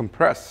I need to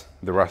compress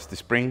the rusty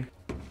spring.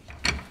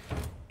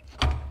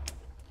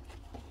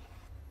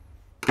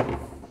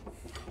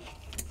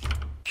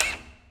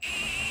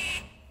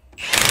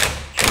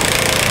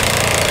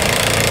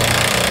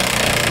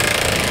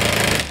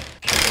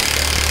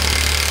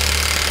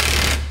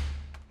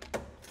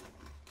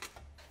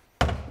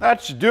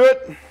 That should do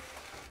it.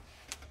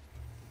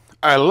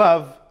 I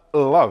love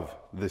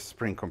this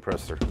spring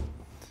compressor.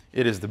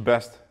 It is the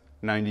best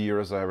 90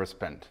 euros I ever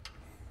spent.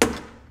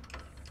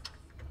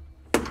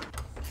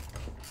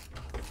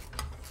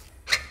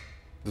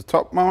 The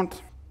top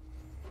mount.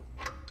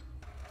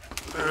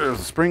 There's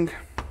the spring.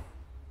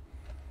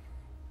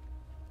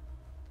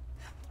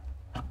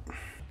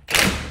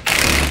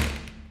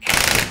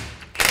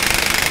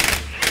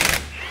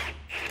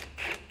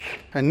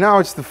 And now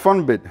it's the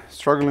fun bit,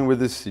 struggling with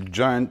this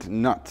giant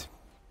nut.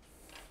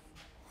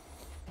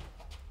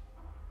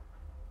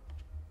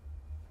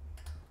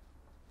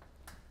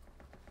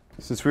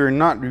 Since we're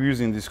not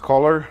using this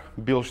collar,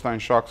 Bilstein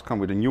shocks come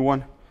with a new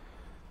one.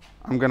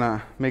 I'm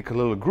gonna make a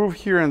little groove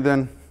here and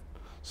then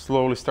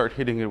slowly start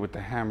hitting it with the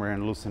hammer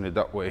and loosen it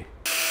that way.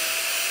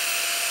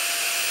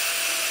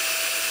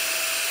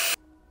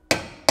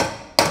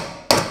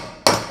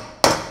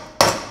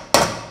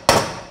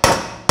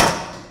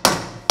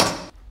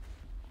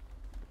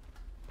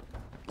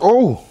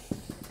 Oh,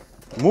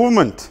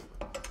 movement.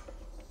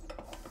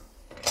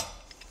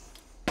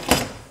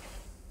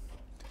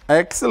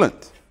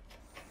 Excellent.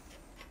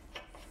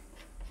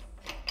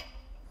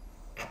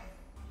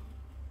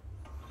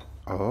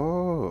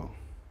 Oh,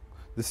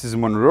 this is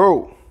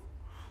Monroe.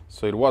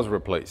 So it was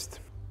replaced.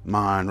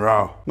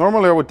 Monroe.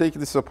 Normally I would take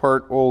this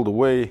apart all the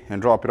way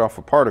and drop it off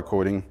for powder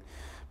coating,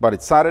 but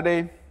it's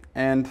Saturday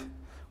and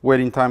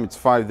waiting time, it's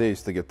 5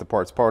 days to get the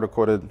parts powder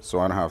coated, so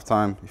I don't have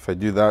time. If I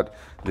do that,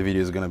 the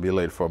video is gonna be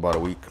late for about a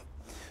week.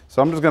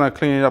 So I'm just gonna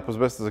clean it up as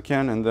best as I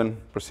can and then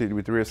proceed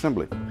with the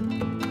reassembly.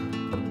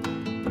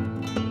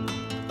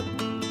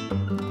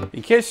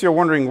 In case you're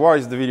wondering why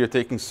is the video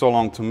taking so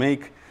long to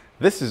make,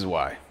 this is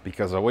why,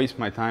 because I waste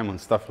my time on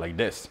stuff like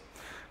this.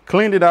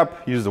 Cleaned it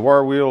up, used the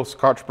wire wheel,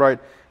 Scotch-Brite,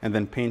 and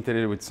then painted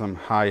it with some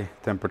high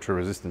temperature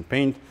resistant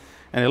paint,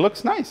 and it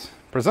looks nice,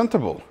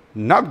 presentable.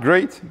 Not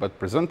great, but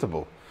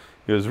presentable.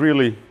 It was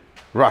really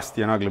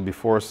rusty and ugly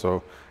before,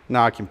 so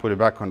now I can put it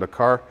back on the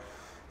car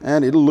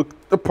and it'll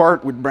look the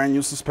part with brand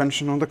new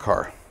suspension on the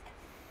car.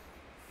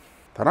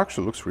 That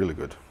actually looks really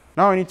good.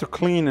 Now I need to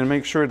clean and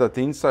make sure that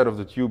the inside of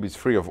the tube is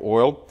free of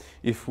oil.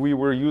 If we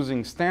were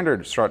using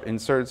standard strut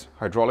inserts,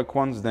 hydraulic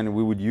ones, then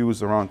we would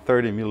use around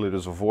 30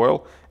 milliliters of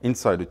oil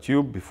inside the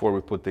tube before we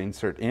put the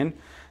insert in.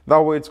 That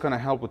way it's going to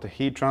help with the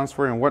heat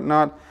transfer and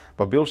whatnot.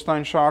 But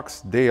Bilstein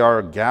shocks, they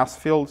are gas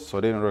filled,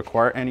 so they don't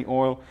require any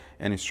oil.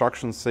 And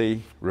instructions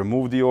say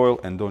remove the oil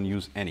and don't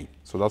use any.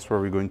 So that's what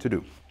we're going to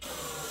do.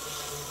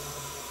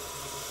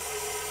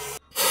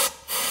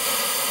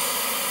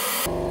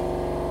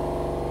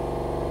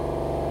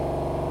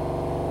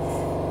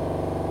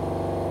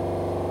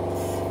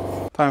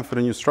 Time for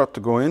the new strut to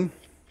go in.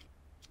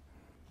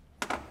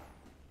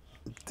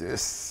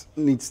 This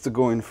needs to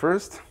go in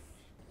first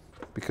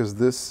because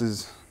this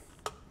is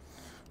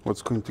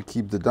what's going to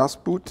keep the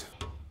dust boot.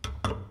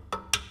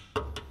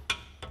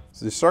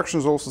 The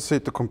instructions also say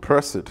to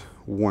compress it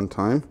one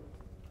time.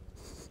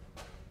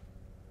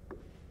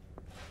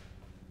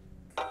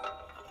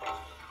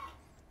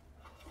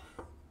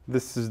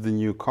 This is the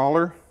new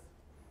collar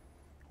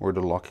or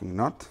the locking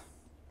nut.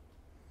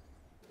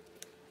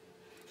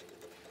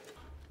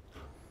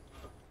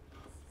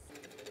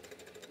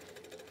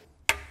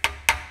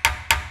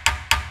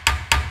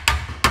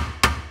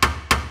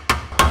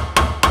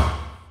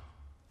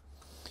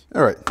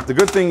 All right, the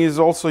good thing is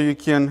also you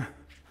can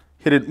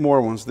hit it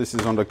more once this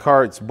is on the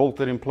car. It's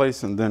bolted in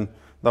place and then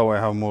that way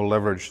I have more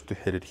leverage to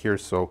hit it here,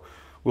 so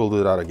we'll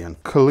do that again.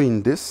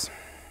 Clean this.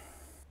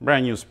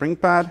 Brand new spring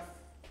pad.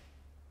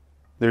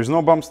 There's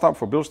no bump stop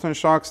for Bilstein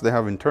shocks. They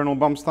have internal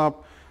bump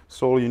stop,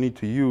 so all you need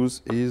to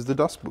use is the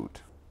dust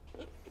boot.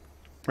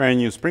 Brand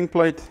new spring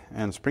plate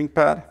and spring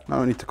pad.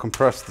 Now we need to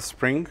compress the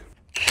spring.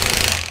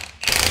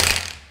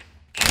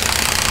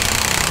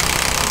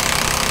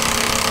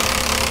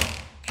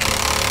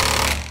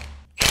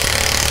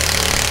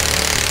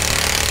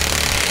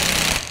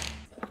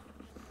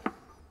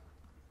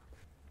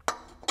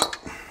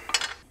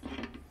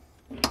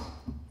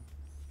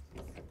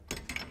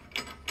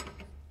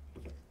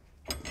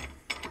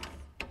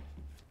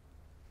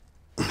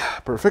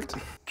 Perfect.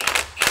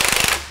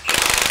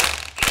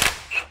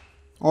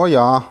 Oh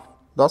yeah,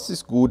 that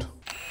is good.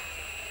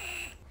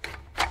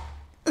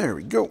 There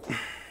we go.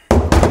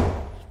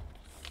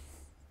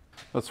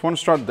 That's one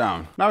strut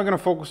down. Now we're going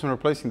to focus on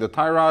replacing the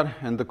tie rod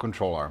and the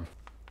control arm.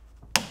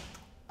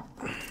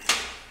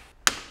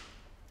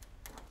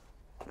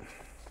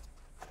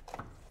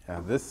 Yeah,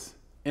 this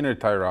inner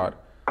tie rod,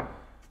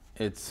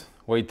 it's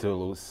way too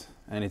loose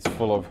and it's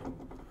full of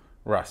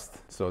rust.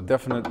 So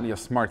definitely a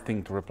smart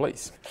thing to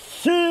replace.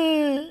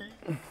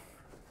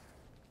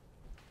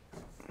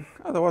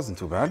 Oh, that wasn't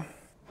too bad.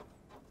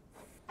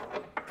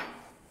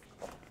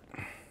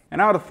 And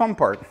now the fun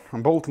part,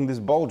 I'm bolting this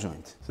ball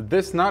joint. So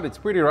this nut, it's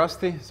pretty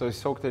rusty, so I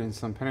soaked it in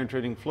some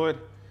penetrating fluid.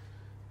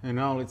 And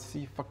now let's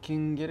see if I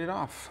can get it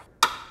off.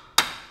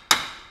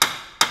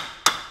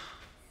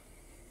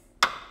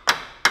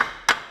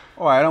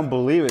 Oh, I don't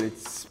believe it,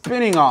 it's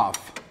spinning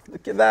off.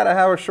 Look at that, I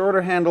have a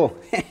shorter handle.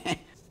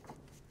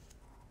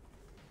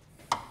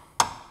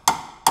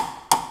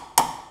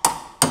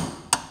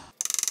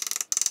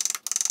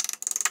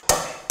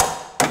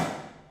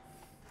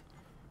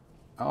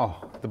 Oh,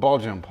 the ball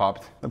joint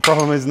popped. The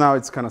problem is now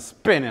it's gonna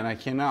spin and I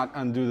cannot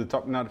undo the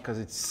top nut because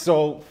it's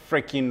so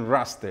freaking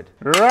rusted.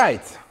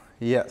 Right,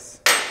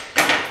 yes.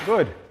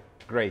 Good,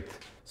 great.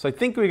 So I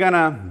think we're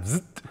gonna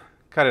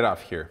cut it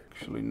off here.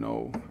 Actually,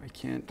 no, I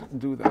can't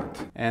do that.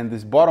 And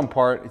this bottom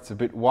part, it's a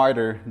bit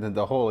wider than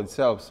the hole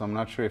itself, so I'm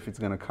not sure if it's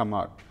gonna come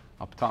out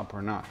up top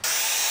or not.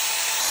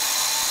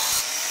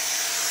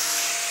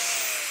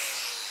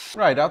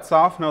 Right, that's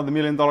off. Now the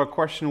million-dollar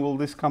question, will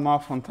this come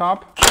off on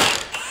top?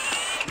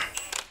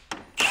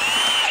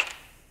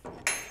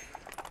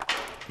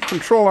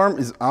 Control arm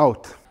is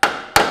out.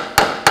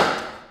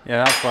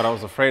 Yeah, that's what I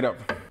was afraid of.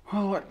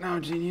 Well, what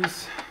now,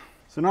 genius?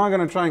 So now I'm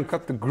gonna try and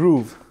cut the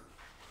groove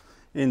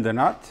in the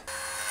nut.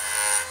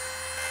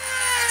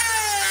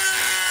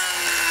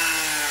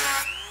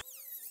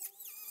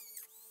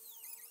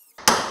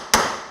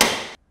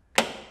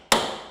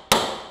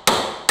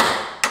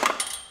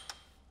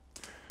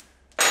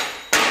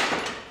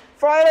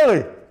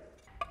 Finally!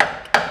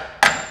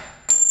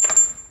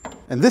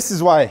 And this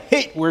is why I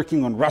hate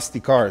working on rusty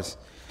cars.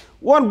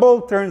 One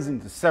bolt turns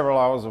into several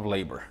hours of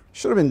labor.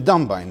 Should have been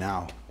done by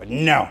now, but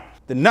no,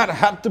 the nut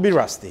had to be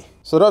rusty.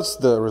 So that's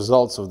the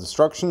results of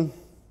destruction.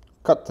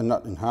 Cut the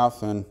nut in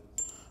half and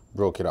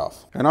broke it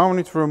off. And now I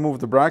need to remove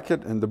the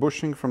bracket and the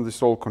bushing from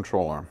this old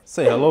control arm.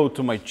 Say hello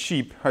to my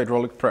cheap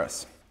hydraulic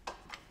press.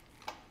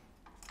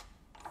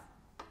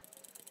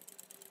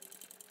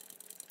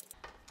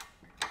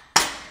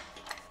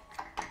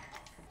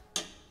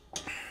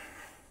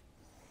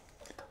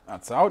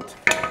 That's out.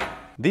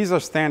 These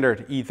are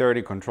standard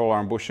E30 control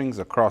arm bushings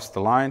across the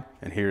line,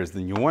 and here is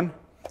the new one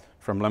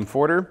from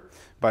Lemforder.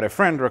 But a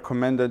friend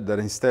recommended that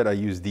instead I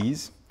use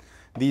these.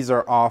 These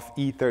are off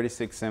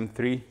E36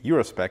 M3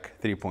 Eurospec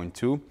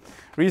 3.2.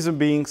 Reason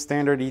being,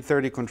 standard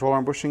E30 control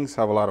arm bushings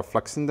have a lot of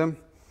flex in them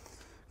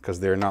because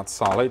they're not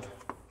solid.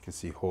 You can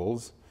see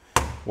holes.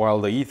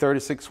 While the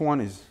E36 one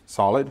is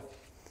solid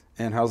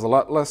and has a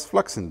lot less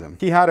flex in them.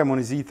 He had them on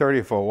his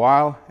E30 for a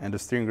while and the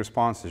steering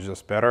response is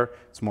just better.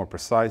 It's more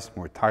precise,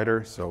 more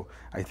tighter. So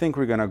I think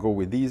we're gonna go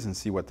with these and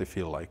see what they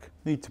feel like.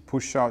 Need to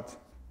push out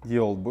the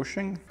old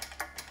bushing.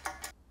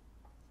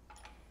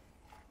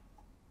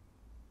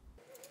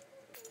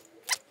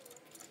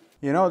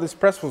 You know, this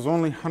press was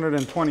only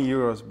 120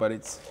 euros, but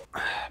it's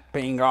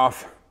paying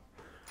off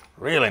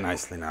really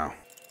nicely now.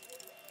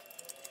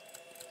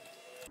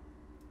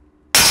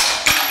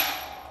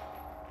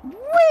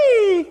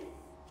 Whee!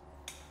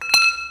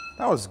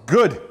 That was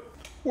good.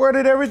 Where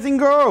did everything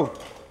go?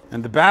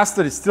 And the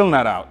bastard is still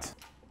not out.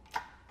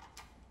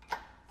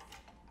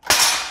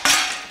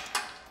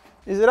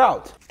 Is it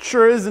out?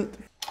 Sure isn't.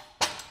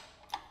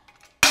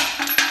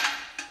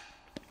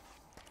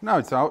 Now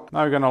it's out.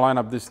 Now we're gonna line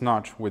up this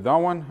notch with that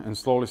one and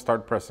slowly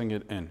start pressing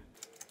it in.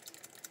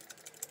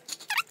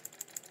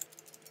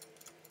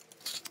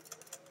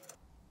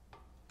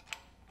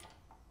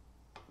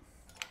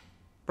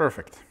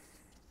 Perfect.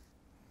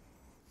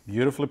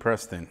 Beautifully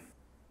pressed in.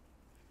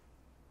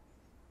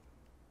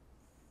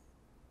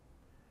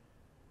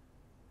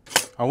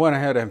 I went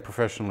ahead and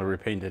professionally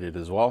repainted it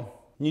as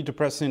well. Need to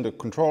press in the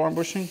control arm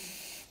bushing.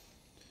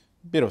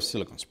 Bit of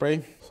silicone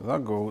spray. So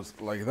that goes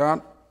like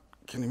that.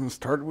 Can't even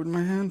start with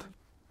my hand.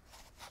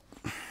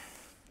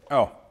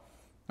 Oh,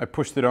 I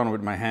pushed it on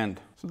with my hand.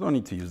 So don't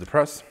need to use the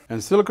press.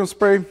 And silicone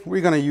spray,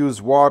 we're gonna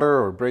use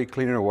water or brake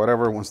cleaner or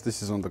whatever once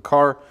this is on the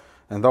car.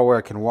 And that way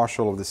I can wash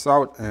all of this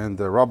out and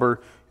the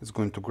rubber is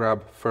going to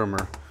grab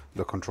firmer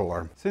the control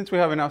arm. Since we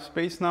have enough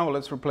space now,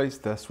 let's replace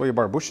the sway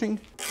bar bushing.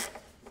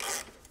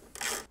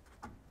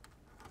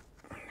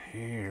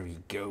 Here we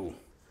go.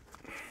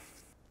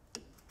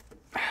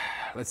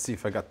 Let's see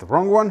if I got the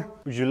wrong one.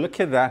 Would you look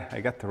at that? I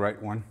got the right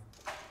one.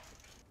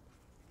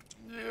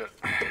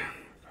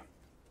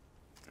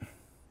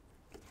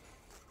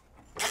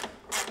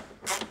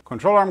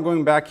 Control arm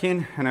going back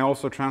in, and I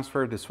also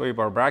transferred the sway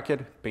bar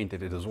bracket,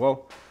 painted it as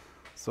well,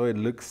 so it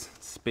looks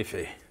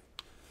spiffy.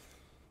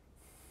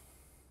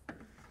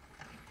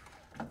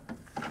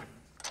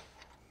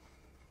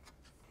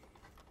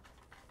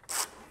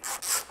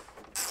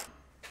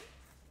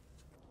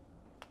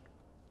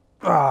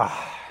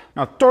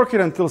 Now torque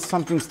it until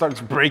something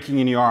starts breaking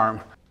in your arm.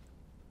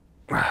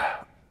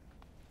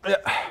 Yeah,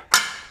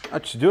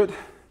 that should do it.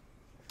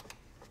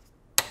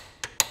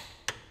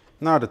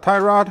 Now the tie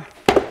rod,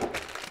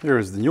 here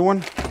is the new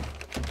one.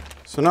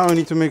 So now we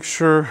need to make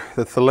sure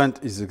that the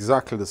length is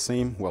exactly the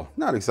same. Well,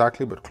 not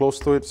exactly, but close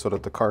to it, so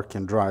that the car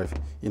can drive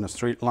in a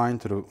straight line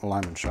to the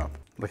alignment shop.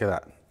 Look at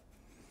that.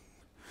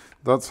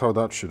 That's how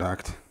that should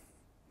act.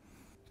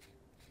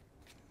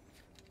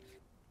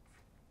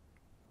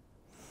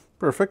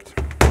 Perfect.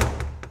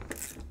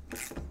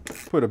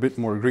 Put a bit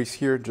more grease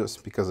here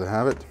just because I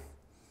have it.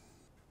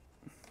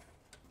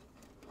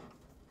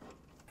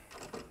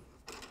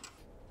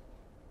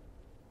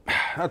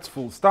 That's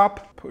full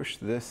stop. Push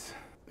this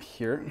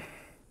here.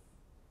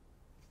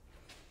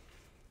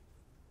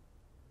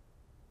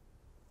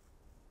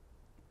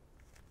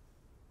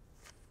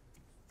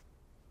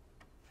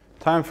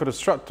 Time for the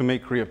strut to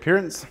make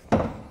reappearance.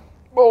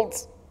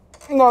 Bolts,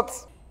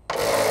 nuts.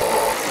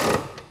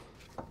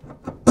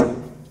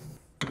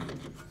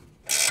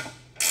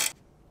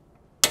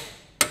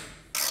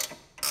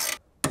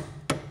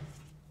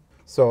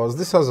 So as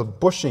this has a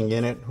bushing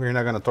in it, we're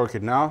not going to torque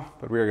it now,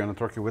 but we are going to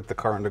torque it with the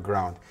car on the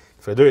ground.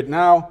 If I do it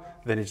now,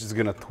 then it's just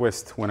going to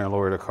twist when I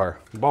lower the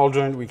car. Ball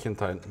joint, we can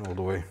tighten all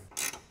the way.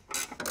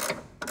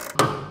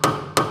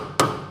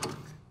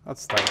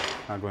 That's tight,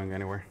 not going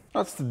anywhere.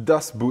 That's the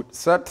dust boot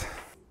set.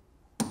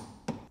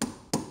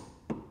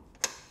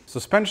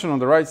 Suspension on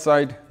the right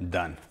side,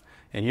 done.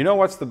 And you know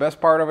what's the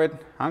best part of it?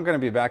 I'm going to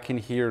be back in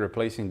here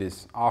replacing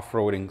these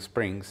off-roading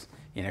springs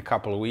in a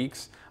couple of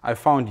weeks. I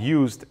found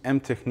used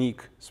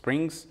M-Technique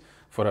springs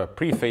for a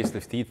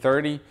pre-facelift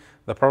E30.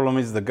 The problem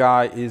is the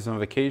guy is on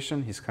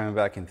vacation. He's coming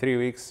back in 3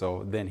 weeks,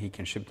 so then he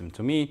can ship them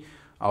to me.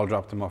 I'll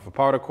drop them off a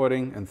powder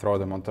coating and throw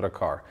them onto the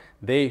car.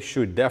 They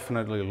should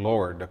definitely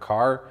lower the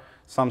car.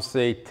 Some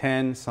say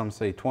 10, some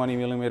say 20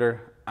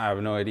 millimeter. I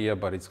have no idea,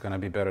 but it's gonna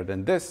be better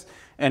than this.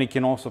 And it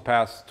can also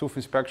pass tooth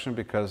inspection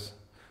because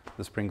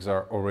the springs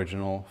are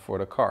original for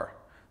the car.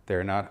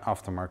 They're not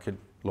aftermarket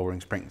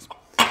lowering springs.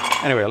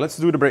 Anyway, let's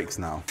do the brakes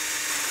now.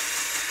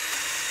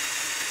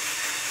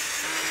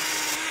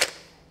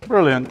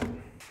 Brilliant.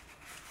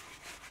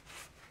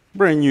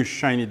 Brand new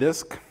shiny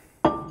disc.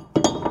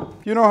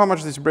 You know how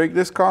much this brake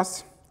disc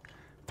costs?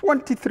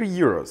 23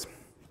 euros.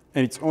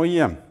 And it's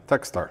OEM,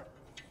 Techstar.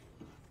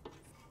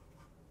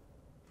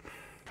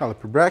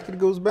 Caliper bracket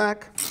goes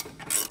back.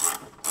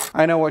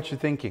 I know what you're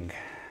thinking.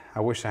 I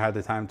wish I had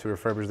the time to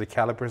refurbish the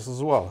calipers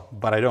as well,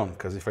 but I don't,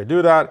 because if I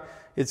do that,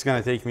 it's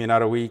gonna take me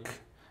another week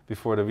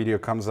before the video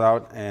comes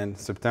out, and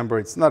September,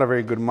 it's not a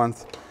very good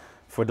month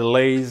for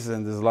delays,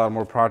 and there's a lot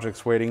more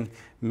projects waiting.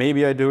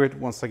 Maybe I do it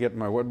once I get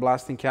my wet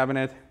blasting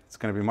cabinet. It's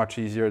gonna be much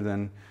easier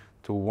than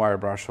to wire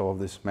brush all of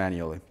this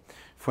manually.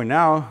 For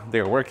now,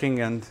 they're working,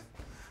 and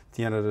at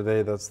the end of the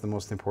day, that's the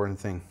most important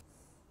thing.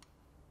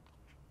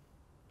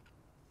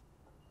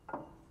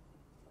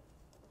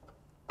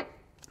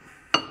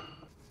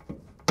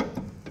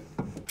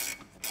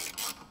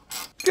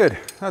 Good,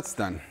 that's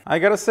done. I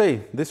gotta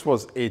say, this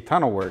was a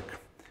ton of work,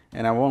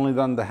 and I've only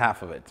done the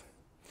half of it.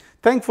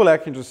 Thankfully, I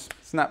can just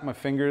snap my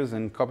fingers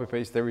and copy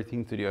paste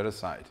everything to the other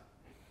side.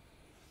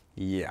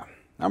 Yeah,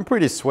 I'm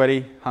pretty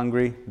sweaty,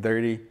 hungry,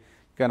 dirty.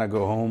 Gonna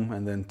go home,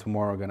 and then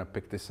tomorrow gonna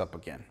pick this up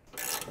again.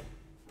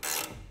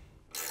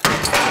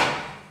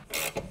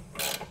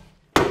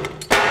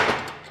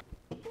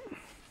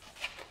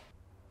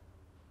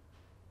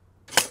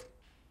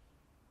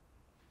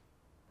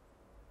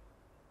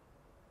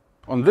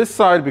 On this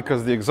side,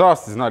 because the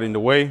exhaust is not in the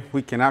way,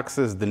 we can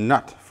access the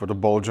nut for the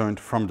ball joint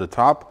from the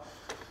top.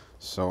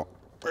 So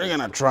we're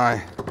gonna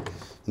try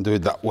and do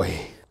it that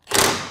way.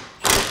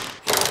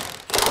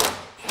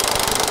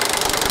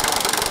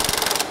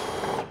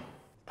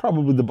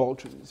 Probably the ball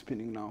joint is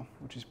spinning now,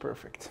 which is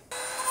perfect.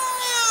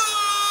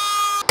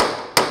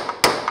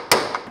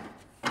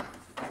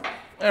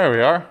 There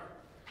we are.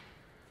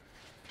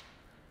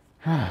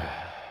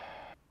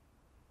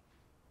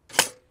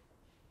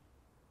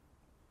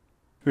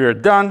 We are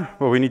done,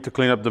 but we need to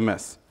clean up the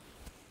mess.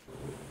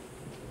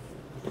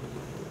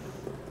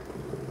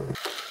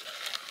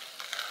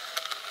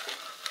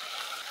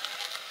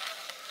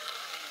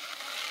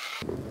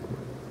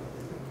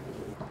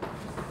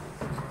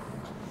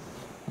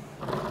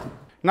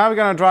 Now we're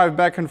gonna drive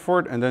back and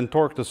forth and then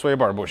torque the sway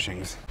bar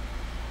bushings.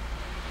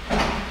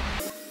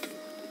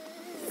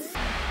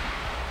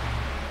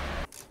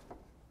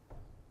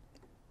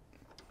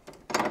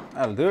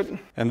 That'll do it.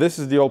 And this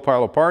is the old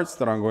pile of parts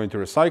that I'm going to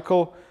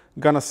recycle.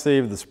 Gonna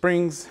save the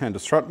springs and the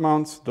strut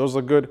mounts. Those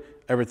are good.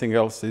 Everything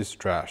else is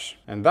trash.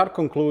 And that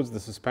concludes the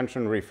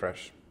suspension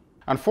refresh.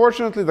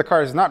 Unfortunately, the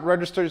car is not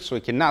registered, so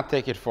we cannot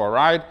take it for a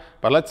ride,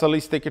 but let's at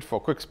least take it for a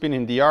quick spin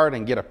in the yard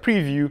and get a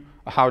preview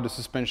of how the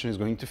suspension is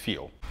going to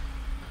feel.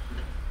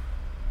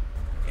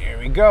 Here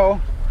we go.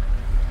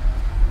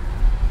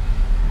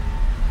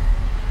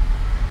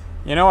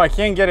 You know, I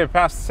can't get it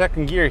past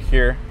second gear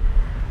here,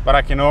 but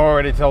I can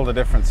already tell the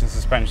difference in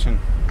suspension.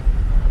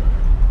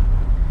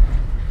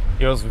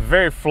 It was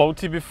very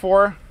floaty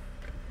before.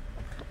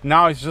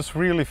 Now it's just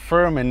really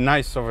firm and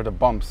nice over the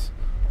bumps.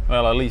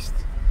 Well, at least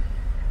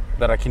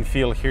that I can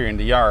feel here in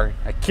the yard.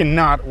 I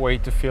cannot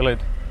wait to feel it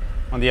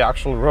on the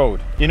actual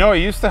road. You know, it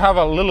used to have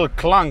a little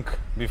clunk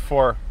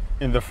before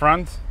in the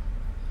front.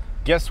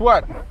 Guess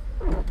what?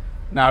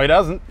 Now it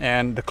doesn't.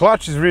 And the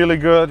clutch is really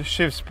good,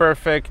 shifts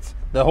perfect.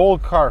 The whole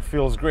car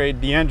feels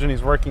great. The engine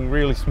is working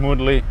really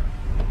smoothly.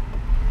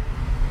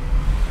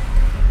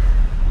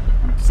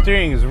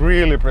 Steering is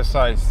really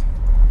precise.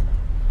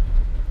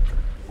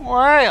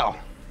 Well,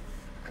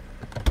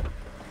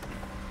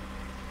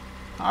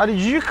 how did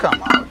you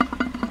come out?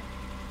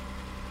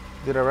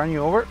 Did I run you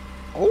over?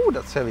 Oh,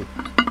 that's heavy.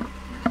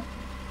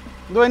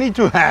 Do I need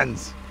two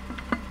hands?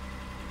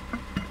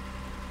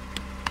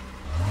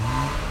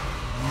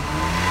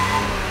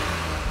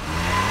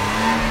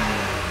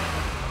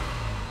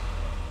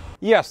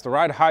 Yes, the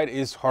ride height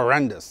is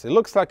horrendous. It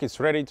looks like it's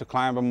ready to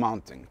climb a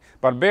mountain.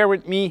 But bear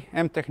with me,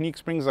 M-Technique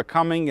springs are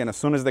coming, and as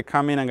soon as they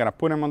come in, I'm gonna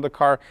put them on the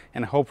car,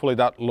 and hopefully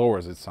that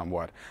lowers it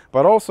somewhat.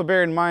 But also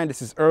bear in mind,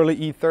 this is early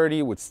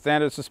E30 with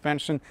standard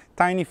suspension,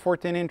 tiny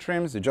 14-inch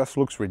rims. It just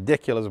looks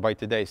ridiculous by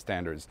today's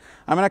standards.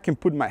 I mean, I can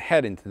put my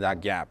head into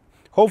that gap.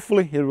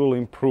 Hopefully it will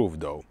improve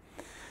though.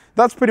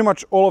 That's pretty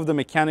much all of the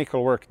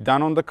mechanical work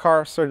done on the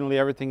car. Certainly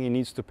everything it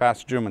needs to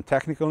pass German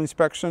technical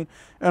inspection,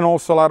 and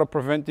also a lot of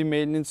preventive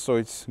maintenance, so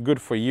it's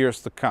good for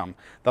years to come.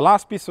 The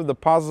last piece of the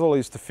puzzle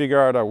is to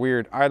figure out a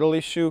weird idle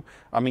issue.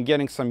 I've been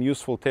getting some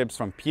useful tips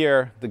from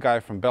Pierre, the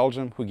guy from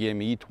Belgium who gave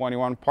me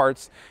E21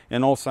 parts,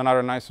 and also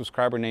another nice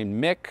subscriber named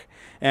Mick,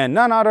 and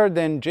none other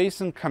than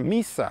Jason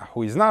Camisa,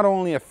 who is not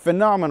only a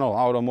phenomenal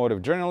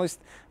automotive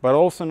journalist, but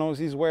also knows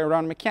his way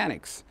around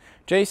mechanics.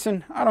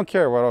 Jason, I don't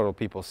care what other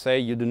people say,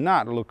 you do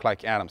not look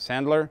like Adam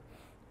Sandler.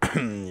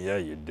 Yeah,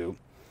 you do.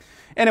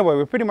 Anyway,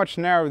 we pretty much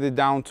narrowed it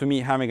down to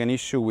me having an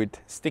issue with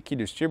sticky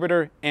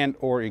distributor and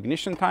or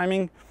ignition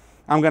timing.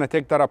 I'm gonna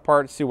take that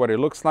apart, see what it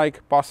looks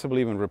like,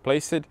 possibly even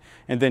replace it,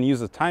 and then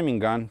use a timing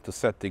gun to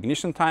set the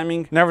ignition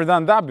timing. Never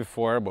done that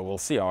before, but we'll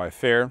see how I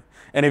fare.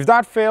 And if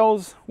that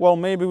fails, well,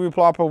 maybe we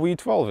plop a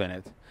V12 in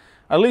it.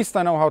 At least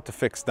I know how to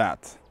fix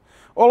that.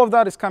 All of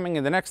that is coming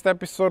in the next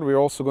episode. We're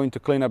also going to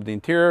clean up the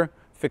interior,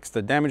 fix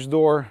the damaged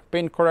door,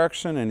 paint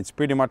correction, and it's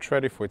pretty much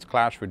ready for its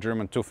clash with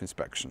German tooth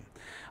inspection.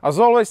 As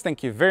always,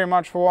 thank you very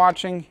much for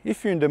watching.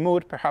 If you're in the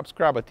mood, perhaps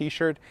grab a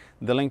t-shirt.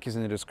 The link is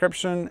in the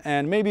description,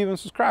 and maybe even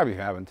subscribe if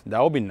you haven't.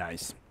 That would be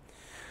nice.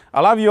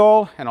 I love you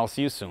all, and I'll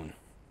see you soon.